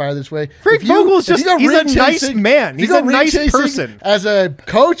he got fired this way. Frank If you- Vogel's if you just- go he's a ring nice chasing- man. if you He's go a ring nice chasing person. As a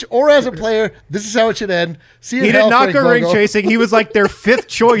coach or as a player, this is how it should end. See you He in did hell, not Frank go ring Vogel. chasing. He was like their 5th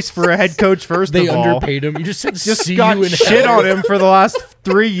choice for a head coach. First They of all, underpaid him. You just said just see got you in shit hell. on him for the last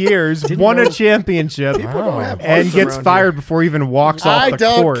 3 years. Won a championship People don't have and hearts gets around fired before he even walks off I the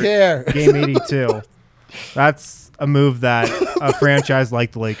don't court. care. Game 82. That's a move that a franchise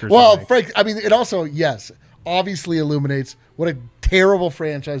like the Lakers. Well, would make. Frank, I mean, it also, yes, obviously illuminates what a terrible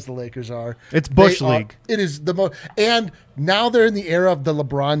franchise the Lakers are. It's Bush They are- League. It is the most, and now they're in the era of the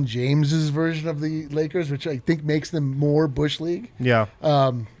LeBron James's version of the Lakers, which I think makes them more Bush League. yeah.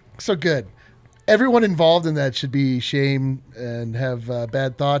 So good. Everyone involved in that should be shamed and have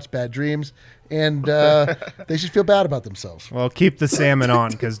bad thoughts, bad dreams, and they should feel bad about themselves. Well, keep the salmon on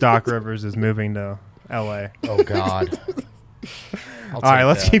because Doc Rivers is moving to L.A. Oh God. All right,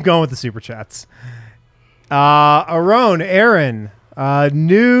 let's keep going with the super chats. Aaron,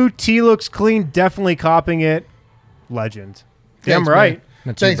 new T looks clean, definitely copying it. Legend. Damn Thanks, right. man.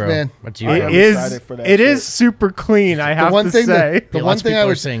 That's Thanks, you, bro. man. That's you, I bro. am It is. excited for that It shit. is super clean. I have The one to thing say. that, the Yeah, one lots of thing I people are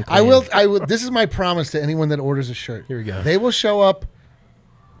was saying I will clean. this is my promise to anyone that orders a shirt. Here we go. They will show up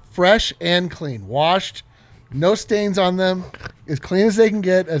fresh and clean, washed, no stains on them, as clean as they can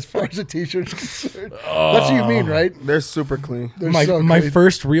get as far as a t-shirt is concerned. That's what you mean, right? They're super clean. They're My, so my clean.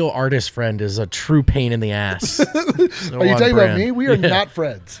 first real artist friend is a true pain in the ass. Are you talking about me? We are not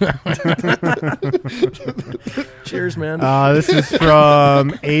friends. Cheers, man. This is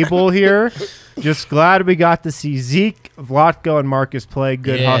from Abel here. Just glad we got to see Zeke, Vlatko, and Marcus play.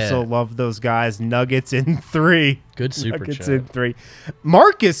 Good Yeah. hustle. Love those guys. Nuggets in 3. Good super Nuggets chat. in 3.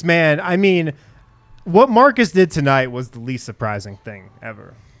 Marcus, man, I mean, what Marcus did tonight was the least surprising thing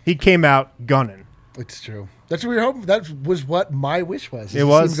ever. He came out gunning. It's true. That's what we were hoping. That was what my wish was. is It to see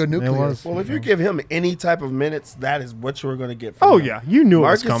was. him go It nuclear. was. Well, if you give him any type of minutes, that is what you're going to get from Oh, him. yeah. You knew it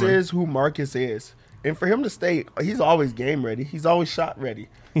was Marcus coming. is who Marcus is. And for him to stay, he's always game ready. He's always shot ready.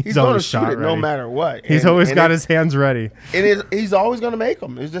 He's going to always shoot shot it no ready. matter what. He's And- always and got it- his hands ready. he's always going to make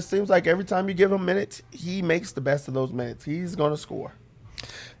them. It just seems like every time you give him minutes, he makes the best of those minutes. He's going to score.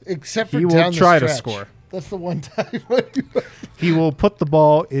 Except for He will down the try to stretch. score. That's the one time. He will put the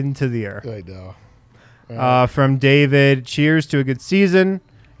ball into the air. I know. From David, cheers to a good season.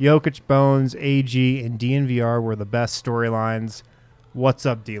 Jokic, Bones, AG, and DNVR were the best storylines. What's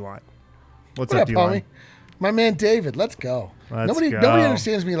up, D-Line? What's What up, up, homie? D-Line? My man David, let's go. Let's Nobody go.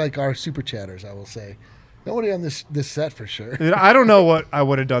 understands me like our super chatters, I will say. Nobody on this set for sure. Dude, I don't know what I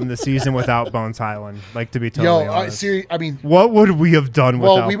would have done this season without Bones Highland. Like, to be totally honest. I mean, What would we have done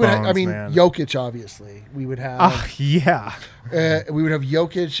well, without we would. Bones, I mean, man? Jokic, obviously. We would have. Yeah. We would have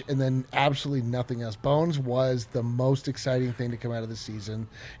Jokic, and then absolutely nothing else. Bones was the most exciting thing to come out of the season.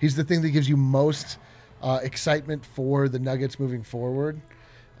 He's the thing that gives you most excitement for the Nuggets moving forward.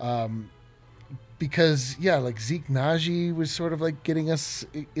 Because like Zeke Naji was sort of like getting us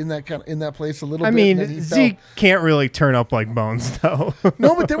in that place a little I bit. mean, and then he Zeke can't really turn up like Bones, though. fell.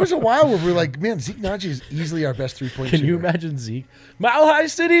 No, but there was a while where we were like, man, Zeke Naji is easily our best 3-point Can shooter. you imagine Zeke? Mile High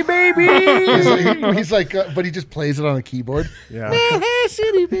City, baby! He's like, but he just plays it on a keyboard. Yeah. Hey,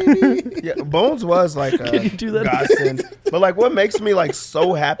 city, baby. Yeah, Bones was like a you do that godsend. But like what makes me like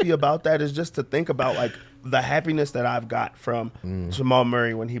so happy about that is just to think about like the happiness that I've got from Jamal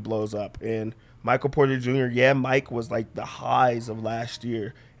Murray when he blows up and Michael Porter Jr. Yeah, Mike was like the highs of last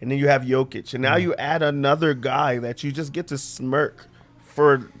year. And then you have Jokic. And now you add another guy that you just get to smirk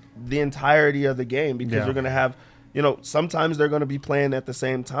for the entirety of the game because Yeah. you're going to have, sometimes they're going to be playing at the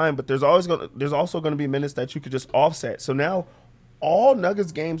same time, but there's also going to be minutes that you could just offset. So now all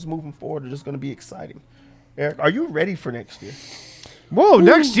Nuggets games moving forward are just going to be exciting. Eric, are you ready for next year? Whoa,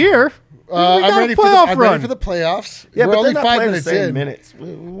 next year? I'm got a ready playoff I'm run. ready for the playoffs. Yeah, We're but only they're not 5 playing the minutes same in. minutes.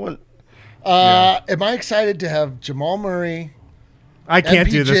 We want Am I excited to have Jamal Murray, I can't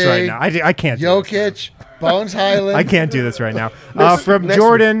do this MPJ, right now. I can't do this. Jokic, Bones Highland? I can't do this right now. Next- From next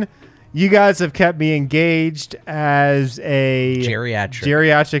Jordan, you guys have kept me engaged as a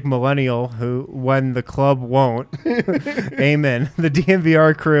geriatric millennial who, when the club won't. Amen. The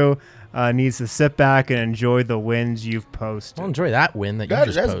DNVR crew needs to sit back and enjoy the wins you've posted. I'll enjoy that win that you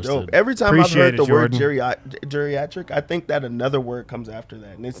That's just posted. dope. Every time Appreciate I've heard the it, word Jordan. geriatric, I think that another word comes after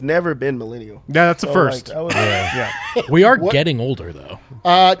that, and it's never been millennial. Yeah, that's the So, first. that was- Yeah. We are getting older, though.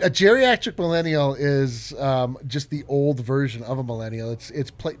 A geriatric millennial is just the old version of a millennial.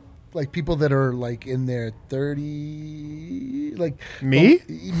 It's like people that are like in their 30, like Me?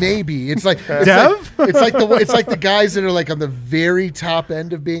 maybe it's like Dev? it's like the guys that are like on the very top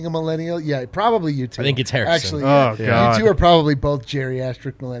end of being a millennial. Yeah, probably you two. I think it's Harrison. Actually, Oh, yeah. God. You two are probably both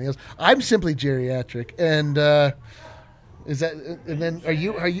geriatric millennials. I'm simply geriatric, and is that? And then are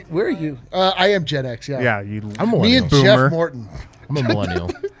you? Where are you? I am Gen X. Yeah. Yeah, you. I'm a Me millennial. and Boomer. Jeff Morton. I'm a millennial.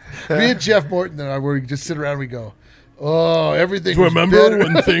 Me and Jeff Morton and I, we just sit around and we go, oh, everything was Remember better.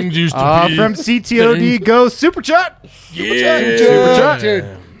 when things used to be From CTOD goes Super Chat. Yeah. Super chat.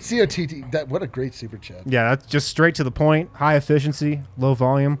 Dude, COTT, what a great super chat. Yeah, that's just straight to the point. High efficiency, low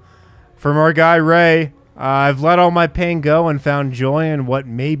volume. From our guy Ray, I've let all my pain go and found joy in what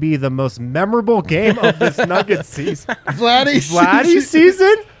may be the most memorable game of this Nuggets season. Vladdy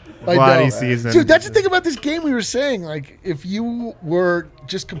season? I know. Vladdy season. Dude, that's the thing about this game we were saying. Like, if you were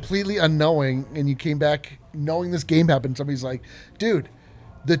just completely unknowing and you came back knowing this game happened, somebody's like, dude,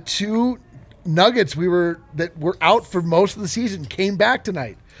 the two Nuggets that were out for most of the season came back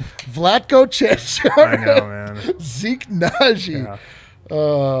tonight. Vlatko Čančar, I know, man. Zeke Naji.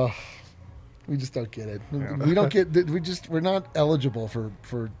 We just don't get it. We don't get. We're not eligible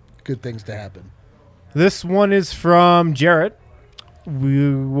for good things to happen. This one is from Jarrett.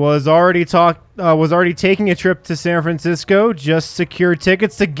 We was already taking a trip to San Francisco. Just secured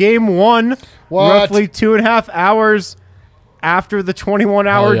tickets to Game 1, What? roughly 2.5 hours after the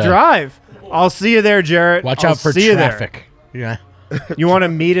 21-hour yeah. drive. I'll see you there, Jarrett. Watch I'll out for see you there. traffic. Yeah. You want to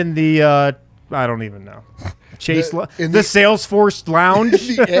meet in the? I don't even know. Chase The- the in the- Salesforce Lounge,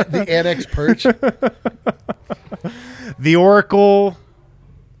 the Annex Perch. the Oracle,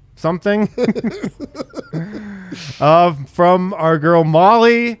 something. From our girl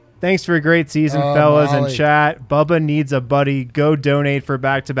Molly. Thanks for a great season, Oh, fellas, Molly. and chat. Bubba needs a buddy. Go donate for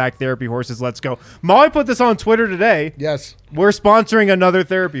back-to-back therapy horses. Let's go. Molly put this on Twitter today. Yes. We're sponsoring another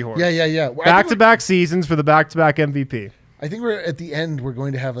therapy horse. Yeah. Well, I think Back-to-back seasons for the back-to-back MVP. I think we're at the end. We're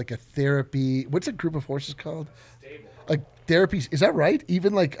going to have like a therapy. What's a group of horses called? Stable. A therapy. Is that right?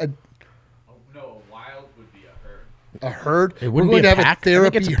 Even like Oh, no, a wild would be a herd. a herd. It wouldn't we're going be to a have pack. a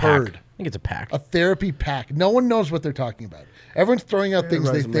therapy I think it's a herd. pack. I think it's a pack. A therapy pack. No one knows what they're talking about. Everyone's throwing out things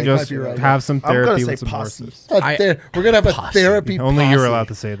they Everyone's think Just might be right. have some I'm gonna therapy say with some posse. horses. We're going to have a Posse. therapy. Only you're posse. allowed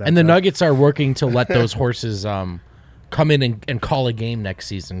to say that. And the though. Nuggets are working to let those horses come in and call a game next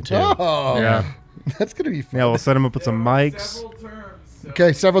season too. Oh, Yeah. that's going to be fun. Yeah, we'll set them up with some mics. Several terms. So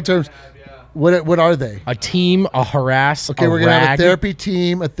Okay, several terms. yeah. What are they? A team, a harass, Okay, a we're going to have a rag, therapy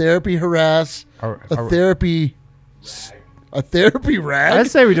team, a therapy harass, a therapy rag.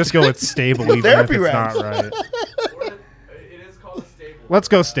 I'd say we just go with stable, even if Therapy it's rags. not right. It is called a stable. Let's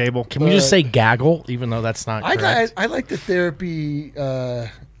go stable. Can we just say gaggle, even though that's not correct? I like the therapy.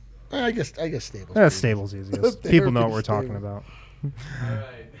 I guess stable. Yeah, stable's easiest. People know what we're Therapy talking stable.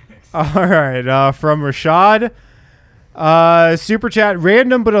 about. All right. From Rashad. Super chat.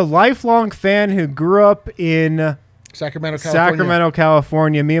 Random, but a lifelong fan who grew up in Sacramento, California.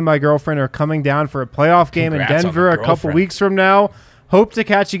 California. Me and my girlfriend are coming down for a playoff game Congrats in on Denver the a couple girlfriend. weeks from now. Hope to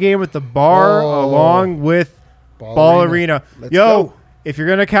catch a game at the bar Oh. along with Ball Ball Arena. Arena. Let's Yo, go. if you're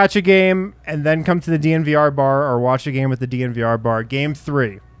going to catch a game and then come to the DNVR bar or watch a game at the DNVR bar, game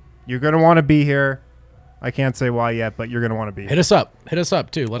 3, you're going to want to be here. I can't say why yet, but you're going to want to be here. Hit us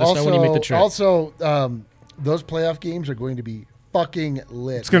up too. Let us know when you make the trip. Also, those playoff games are going to be fucking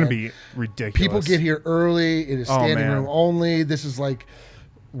lit. It's going to man. be ridiculous. People get here early. It is Oh, standing man. room only. This is like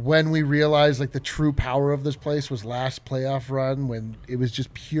when we realized like the true power of this place was last playoff run when it was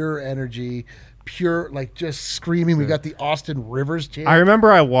just pure energy, pure like just screaming. We got the Austin Rivers chant. I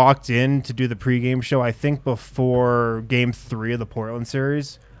remember I walked in to do the pregame show, I think before game 3 of the Portland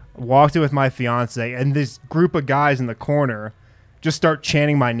series. Walked in with my fiance, and this group of guys in the corner just start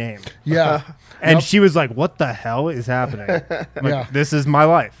chanting my name. Yeah. And Yep. she was like, what the hell is happening? Like, Yeah. This is my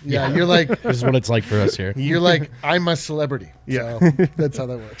life. Yeah, you're like This is what it's like for us here. you're like I'm a celebrity. Yeah. So that's how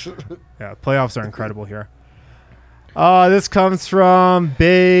that works. Yeah, playoffs are incredible here. This comes from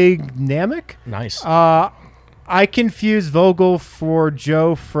Big Namek. Nice. I confuse Vogel for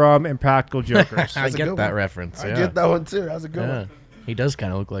Joe from Impractical Jokers. I That's a get good that one. reference. I Yeah. get that one too. That's a good Yeah. one. He does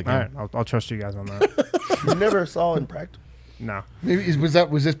kind of look like All him. right, I'll trust you guys on that. You never saw in practice. No. Maybe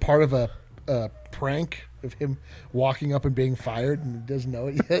was this part of a prank of him walking up and being fired and he doesn't know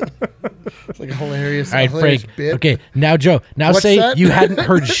it yet? It's like a hilarious, All right, hilarious Frank. bit. Okay, now Joe. Now What's say that? you hadn't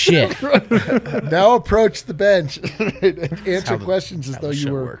heard shit. Now approach the bench. Answer the- questions as How though the you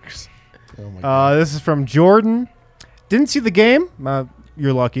show were. works. Oh my God. This is from Jordan. Didn't see the game.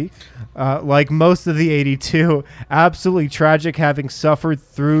 You're lucky. Like most of the 82, absolutely tragic having suffered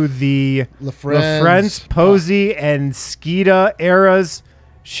through the LaFrance, Posey, and Skeeta eras.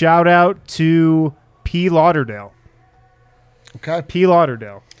 Shout out to P. Lauderdale. Okay. P.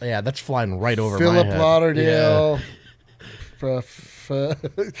 Lauderdale. Yeah, that's flying right over Philip my head. Lauderdale. Are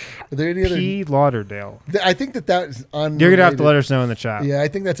there any other? P. Lauderdale. I think that is unrelated. You're going to have to let us know in the chat. Yeah, I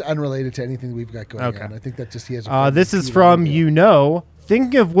think that's unrelated to anything we've got going Okay. on. I think that just he has. A This friend is named P. from Lauderdale.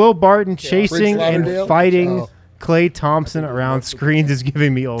 Thinking of Will Barton chasing Prince and Lauderdale? fighting Oh. Clay Thompson around screens is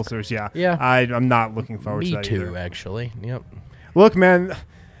giving me ulcers. Yeah. Yeah. I'm not looking forward to Me that too, either. actually. Yep. Look, man.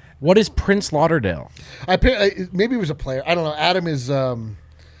 What is Prince Lauderdale? Maybe he was a player. I don't know. Adam is.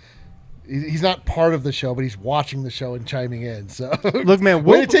 He's not part of the show, but he's watching the show and chiming in. So Look, man,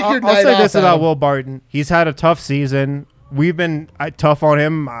 Way to take your I'll night say off, this about Adam. Will Barton. He's had a tough season. We've been tough on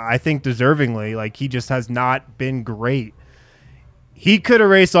him, I think deservingly. Like, he just has not been great. He could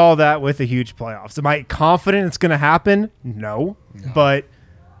erase all that with a huge playoffs. Am I confident it's going to happen? No. But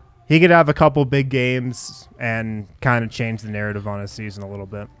he could have a couple big games and kind of change the narrative on his season a little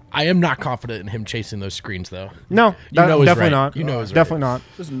bit. I am not confident in him chasing those screens, though. No, You know he's definitely right. not. You know he's right. Definitely not.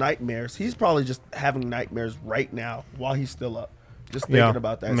 Just nightmares. He's probably just having nightmares right now while he's still up. Just thinking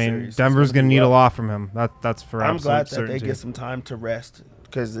about that I mean, series. It's Denver's gonna going to be need a rough. lot from him. That's for I'm absolute glad that certainty. they get some time to rest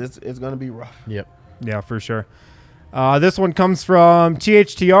because it's going to be rough. Yep. Yeah, for sure. This one comes from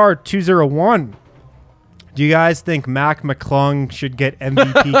THTR201. Do you guys think Mac McClung should get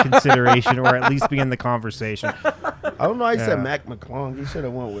MVP consideration or at least be in the conversation? I don't know why he Yeah. said Mac McClung. He should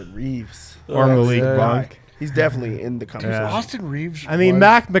have went with Reeves. Or Malik Right. Monk. He's definitely in the conversation. Austin Reeves. I mean, was-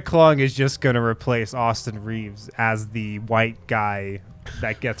 Mac McClung is just going to replace Austin Reeves as the white guy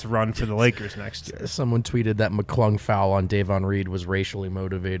that gets run for the Lakers next year. Someone tweeted that McClung foul on Davon Reed was racially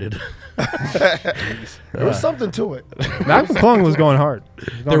motivated. There was something to it. Mac McClung was going hard. He was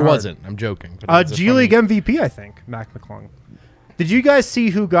going There hard. wasn't. I'm joking. but it's a G funny- League MVP, I think, Mac McClung. Did you guys see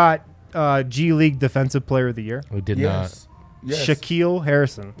who got G League Defensive Player of the Year? We did Yes. Yes. Shaquille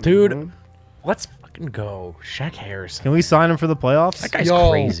Harrison. not. Dude, let's fucking go. Shaq Harrison. Can we sign him for the playoffs? That guy's Yo.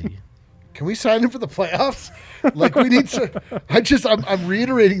 crazy. Can we sign him for the playoffs? Like we need to. I'm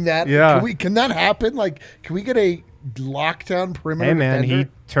reiterating that. Yeah. Can that happen? Like, can we get a lockdown perimeter? Hey, man, defender? he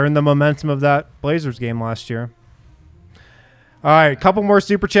turned the momentum of that Blazers game last year. All right, a couple more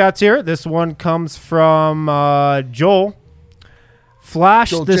super chats here. This one comes from Joel. Flash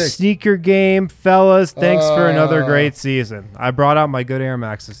Joel the Jake. sneaker game, fellas. Thanks for another great season. I brought out my good Air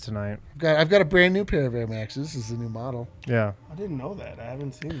Maxes tonight. I've got a brand new pair of Air Maxes. This is a new model. Yeah. I didn't know that. I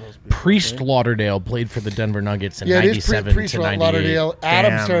haven't seen those. Before. Priest Lauderdale played for the Denver Nuggets in Yeah, it is 97 Priest to 98. Lauderdale.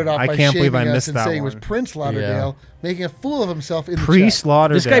 Adam Damn, started off I by can't believe shaming I us missed and that saying it was one. Prince Lauderdale, making a fool of himself in Priest the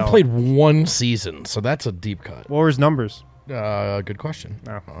Lauderdale. This guy played one season, so that's a deep cut. What were his numbers? Good question.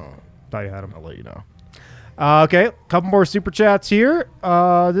 Oh, thought you had him. I'll let you know. Okay, a couple more super chats here.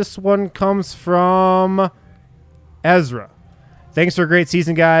 This one comes from Ezra. Thanks for a great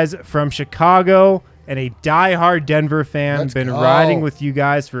season, guys. From Chicago and a diehard Denver fan. Let's Been go. riding with you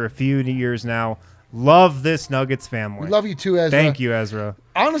guys for a few years now. Love this Nuggets family. We love you too, Ezra. Thank you, Ezra.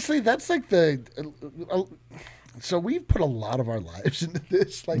 Honestly, that's like so we've put a lot of our lives into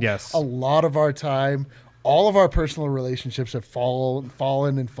this. Like, Yes. a lot of our time. All of our personal relationships have fallen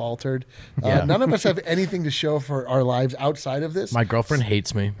and faltered. Yeah. None of us have anything to show for our lives outside of this. My girlfriend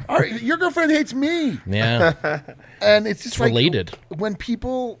hates me. Your girlfriend hates me. Yeah. And it's just It's like related. when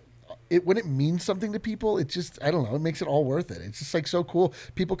people, when it means something to people, it just, I don't know, it makes it all worth it. It's just like so cool.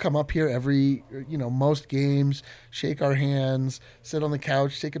 People come up here every, most games, shake our hands, sit on the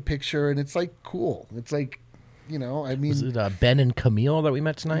couch, take a picture, and it's like cool. It's like, I mean, Was it Ben and Camille that we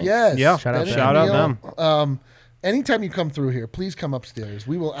met tonight? yes. Yeah. Shout out Ben and shout out Camille. Anytime you come through here, please come upstairs.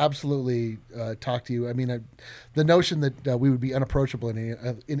 We will absolutely talk to you. I mean, the notion that we would be unapproachable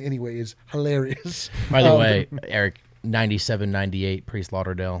in any way is hilarious. By the way, Eric, 97-98, Priest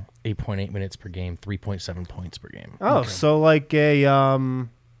Lauderdale, 8.8 minutes per game, 3.7 points per game. Oh, so like a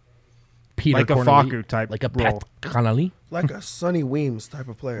Peter like a Corneli- Facu type like a role. Pat Connolly. Like a Sonny Weems type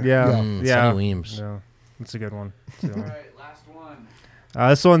of player. yeah, Sonny Weems. Yeah, that's a good one. That's a good one. All right, last one.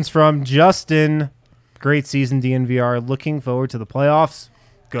 This one's from Justin. Great season, DNVR. Looking forward to the playoffs.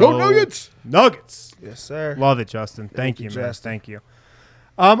 Go Nuggets! Nuggets! Yes, sir. Love it, Justin. Thank you, man. Justin. Thank you.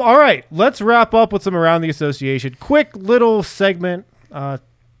 All right, let's wrap up with some Around the Association. Quick little segment.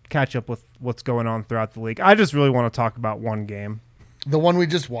 Catch up with what's going on throughout the league. I just really want to talk about one game. The one we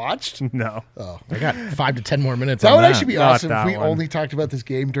just watched? No. I got 5 to 10 more minutes. That on would that. actually be Not awesome if that we one. only talked about this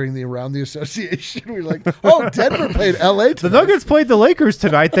game during the Around the Association. We're like, oh, Denver played LA The tonight. Nuggets played the Lakers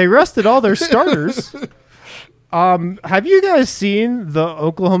tonight. They rested all their starters. Have you guys seen the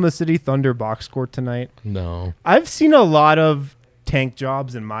Oklahoma City Thunder box score tonight? No. I've seen a lot of tank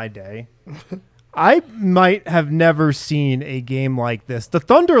jobs in my day. I might have never seen a game like this. The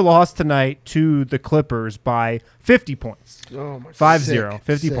Thunder lost tonight to the Clippers by 50 points. Oh my 5-0,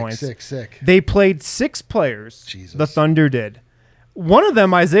 50 points. Sick. They played 6 players. Jesus. The Thunder did. One of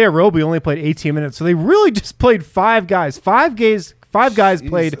them, Isaiah Roby, only played 18 minutes. So they really just played 5 guys. Five guys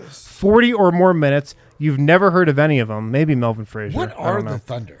played 40 or more minutes. You've never heard of any of them. Maybe Melvin Frazier. What I are don't know. the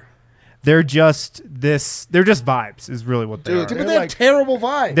Thunder? They're just vibes is really what they are. But they have terrible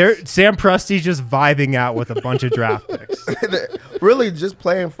vibes. They're Sam Presti's just vibing out with a bunch of draft picks. Really, just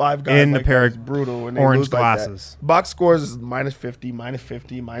playing 5 guys In the like pair that of is brutal. When they orange lose like that. glasses. Box scores is -50,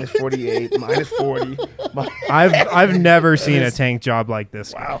 -50, -48, -40. I've never seen a tank job like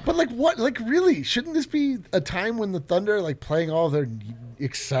this. Wow. But like what? Like really? Shouldn't this be a time when the Thunder like playing all their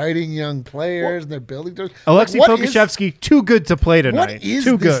exciting young players and they're building those? Alexei Like, what is- Pokashevsky, too good to play tonight. What is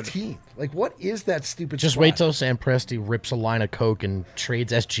too this good. team? Like what is that stupid? Just squad? wait till Sam Presti rips a line of coke and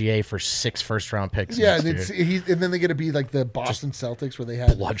trades SGA for 6 first-round picks. Yeah, next and, year. and then they're gonna be like the Boston Celtics where they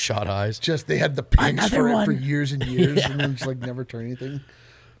had Bloodshot eyes. they had the picks Another for one. years and years and then just like never turn anything.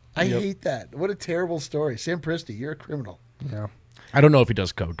 I hate that. What a terrible story. Sam Presti, you're a criminal. Yeah. I don't know if he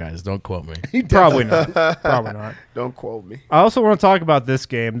does coke, guys. Don't quote me. He Probably definitely- not. Probably not. Don't quote me. I also want to talk about this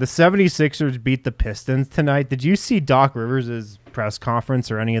game. The 76ers beat the Pistons tonight. Did you see Doc Rivers' press conference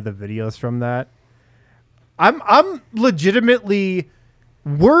or any of the videos from that? I'm legitimately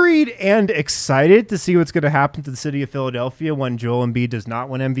worried and excited to see what's going to happen to the city of Philadelphia when Joel Embiid does not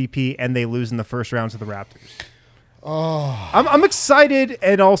win MVP and they lose in the first round to the Raptors. Oh, I'm excited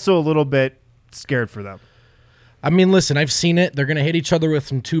and also a little bit scared for them. I mean, listen, I've seen it. They're going to hit each other with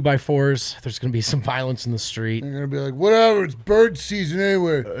some 2x4s. There's going to be some violence in the street. They're gonna be like, whatever, it's bird season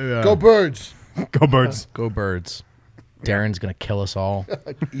anyway. Go birds. Go Birds. Go Birds. Darren's going to kill us all.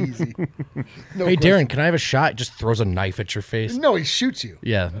 Easy. No Hey, question. Darren, can I have a shot? Just throws a knife at your face. No, he shoots you.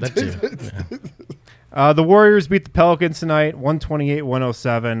 Yeah, that too. Yeah. The Warriors beat the Pelicans tonight,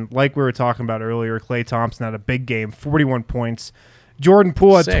 128-107. Like we were talking about earlier, Klay Thompson had a big game, 41 points. Jordan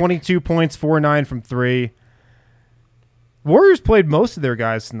Poole had Sick. 22 points, 4-9 from 3. Warriors played most of their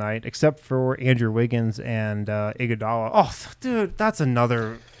guys tonight, except for Andrew Wiggins and Iguodala. Oh, dude, that's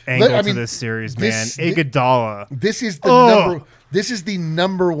another angle I to mean, this series, man. this- Iguodala. This is the Oh.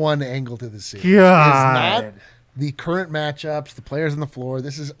 number one angle to the series. God. It's not the current matchups, the players on the floor.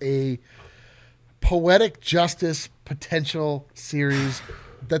 This is a poetic justice potential series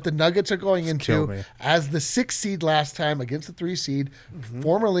that the Nuggets are going kill into me. as the 6th seed last time against the 3 seed.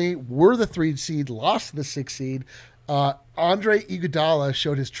 Formerly were the 3 seed, lost to the 6 seed. Andre Iguodala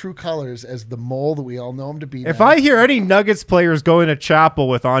showed his true colors as the mole that we all know him to be. If now. I hear any Nuggets players going to chapel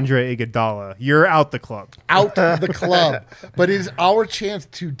with Andre Iguodala, you're out the club. Out the club, but it is our chance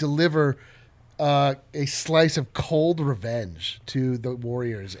to deliver a slice of cold revenge to the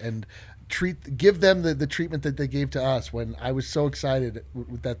Warriors and give them the treatment that they gave to us when I was so excited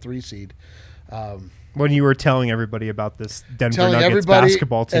with that 3 seed. When you were telling everybody about this Denver Telling Nuggets everybody,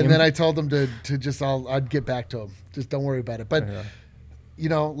 basketball team. and then I told them to just I'd get back to them. Just don't worry about it. But you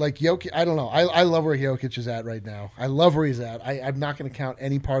know, like Jokic, I don't know. I love where Jokic is at right now. I love where he's at. I'm not going to count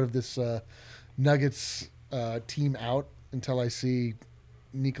any part of this Nuggets team out until I see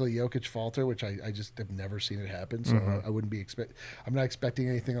Nikola Jokic falter, which I just have never seen it happen. So I wouldn't be I'm not expecting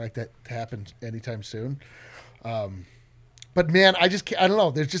anything like that to happen anytime soon. But man, I don't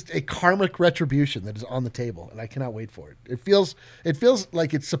know. There's just a karmic retribution that is on the table, and I cannot wait for it. It feels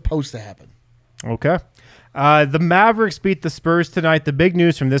like it's supposed to happen. Okay. The Mavericks beat the Spurs tonight. The big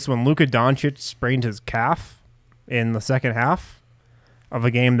news from this one, Luka Doncic sprained his calf in the second half of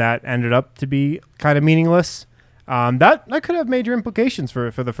a game that ended up to be kind of meaningless. That could have major implications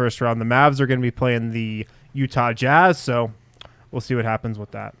for the first round. The Mavs are going to be playing the Utah Jazz, so we'll see what happens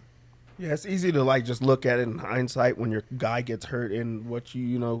with that. Yeah, it's easy to like just look at it in hindsight when your guy gets hurt in what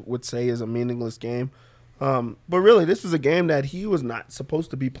you would say is a meaningless game. But really, this was a game that he was not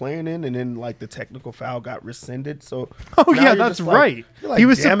supposed to be playing in, and then like the technical foul got rescinded. So Oh, now yeah, you're that's just like- right. you're like, He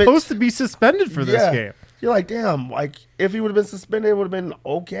was "Damn it." supposed to be suspended for this game. You're like, damn, like if he would have been suspended, it would have been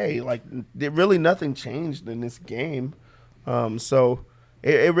okay. Like really nothing changed in this game. So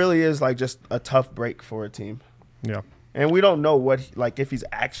it really is like just a tough break for a team. Yeah. And we don't know if he's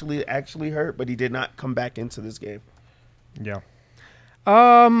actually hurt, but he did not come back into this game. Yeah.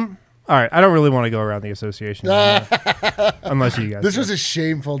 All right, I don't really want to go around the association unless you guys. This was a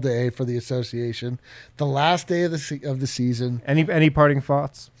shameful day for the association. The last day of the season. Any parting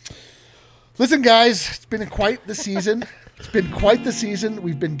thoughts? Listen, guys, it's been quite the season.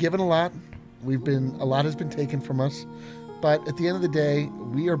 We've been given a lot. A lot has been taken from us. But at the end of the day,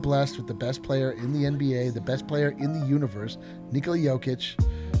 we are blessed with the best player in the NBA, the best player in the universe, Nikola Jokic.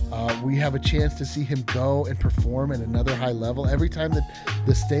 We have a chance to see him go and perform at another high level. Every time that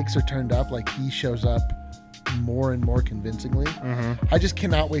the stakes are turned up, like, he shows up more and more convincingly. I just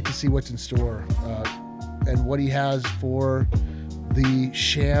cannot wait to see what's in store and what he has for the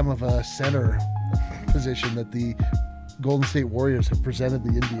sham of a center position that the Golden State Warriors have presented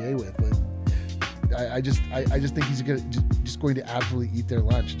the NBA with. I just think he's just going to absolutely eat their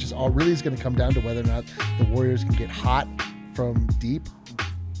lunch. It just all really is going to come down to whether or not the Warriors can get hot from deep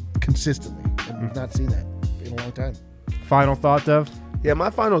consistently, and we've not seen that in a long time. Final thought, Dev? Yeah, my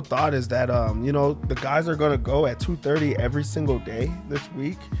final thought is that the guys are going to go at 2:30 every single day this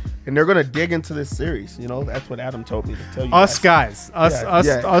week, and they're going to dig into this series. That's what Adam told me to tell you. Us guys,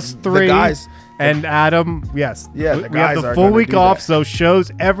 us three, the guys, and Adam. Yes, yeah, we have the full week off, so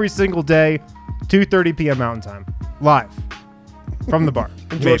shows every single day, 2:30 p.m. Mountain Time, live from the bar.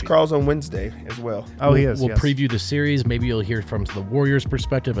 And George Karl's on Wednesday as well. Oh, he is. We'll preview the series. Maybe you'll hear from the Warriors'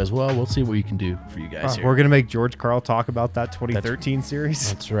 perspective as well. We'll see what we can do for you guys here. We're going to make George Karl talk about that 2013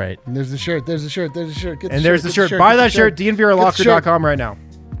 series. That's right. And there's the shirt. Get the shirt. shirt. Buy that shirt. DNVRlocker.com right now.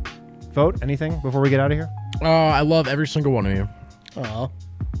 Vote anything before we get out of here? I love every single one of you. Oh,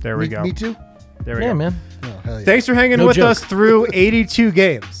 there we go. Me too. There we go. Yeah, man. Oh, hell yeah. Thanks for hanging No with joke. us through 82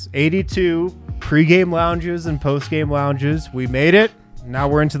 games, 82 pre-game lounges and post-game lounges. We made it. Now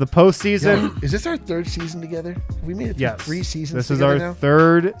we're into the postseason. Is this our third season together? Have we made it through Yes. 3 seasons This is together our now?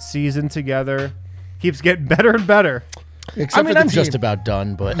 third season together. Keeps getting better and better. Except for the I'm team. just about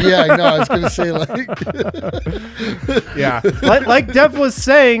done, but Yeah, I know. I was going to say, Yeah. like Dev was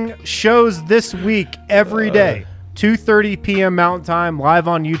saying, shows this week every day. 2:30 p.m. Mountain Time, live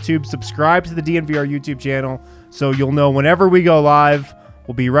on YouTube. Subscribe to the DNVR YouTube channel so you'll know whenever we go live.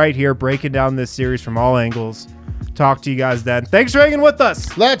 We'll be right here breaking down this series from all angles. Talk to you guys then. Thanks for hanging with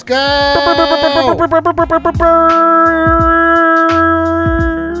us. Let's go.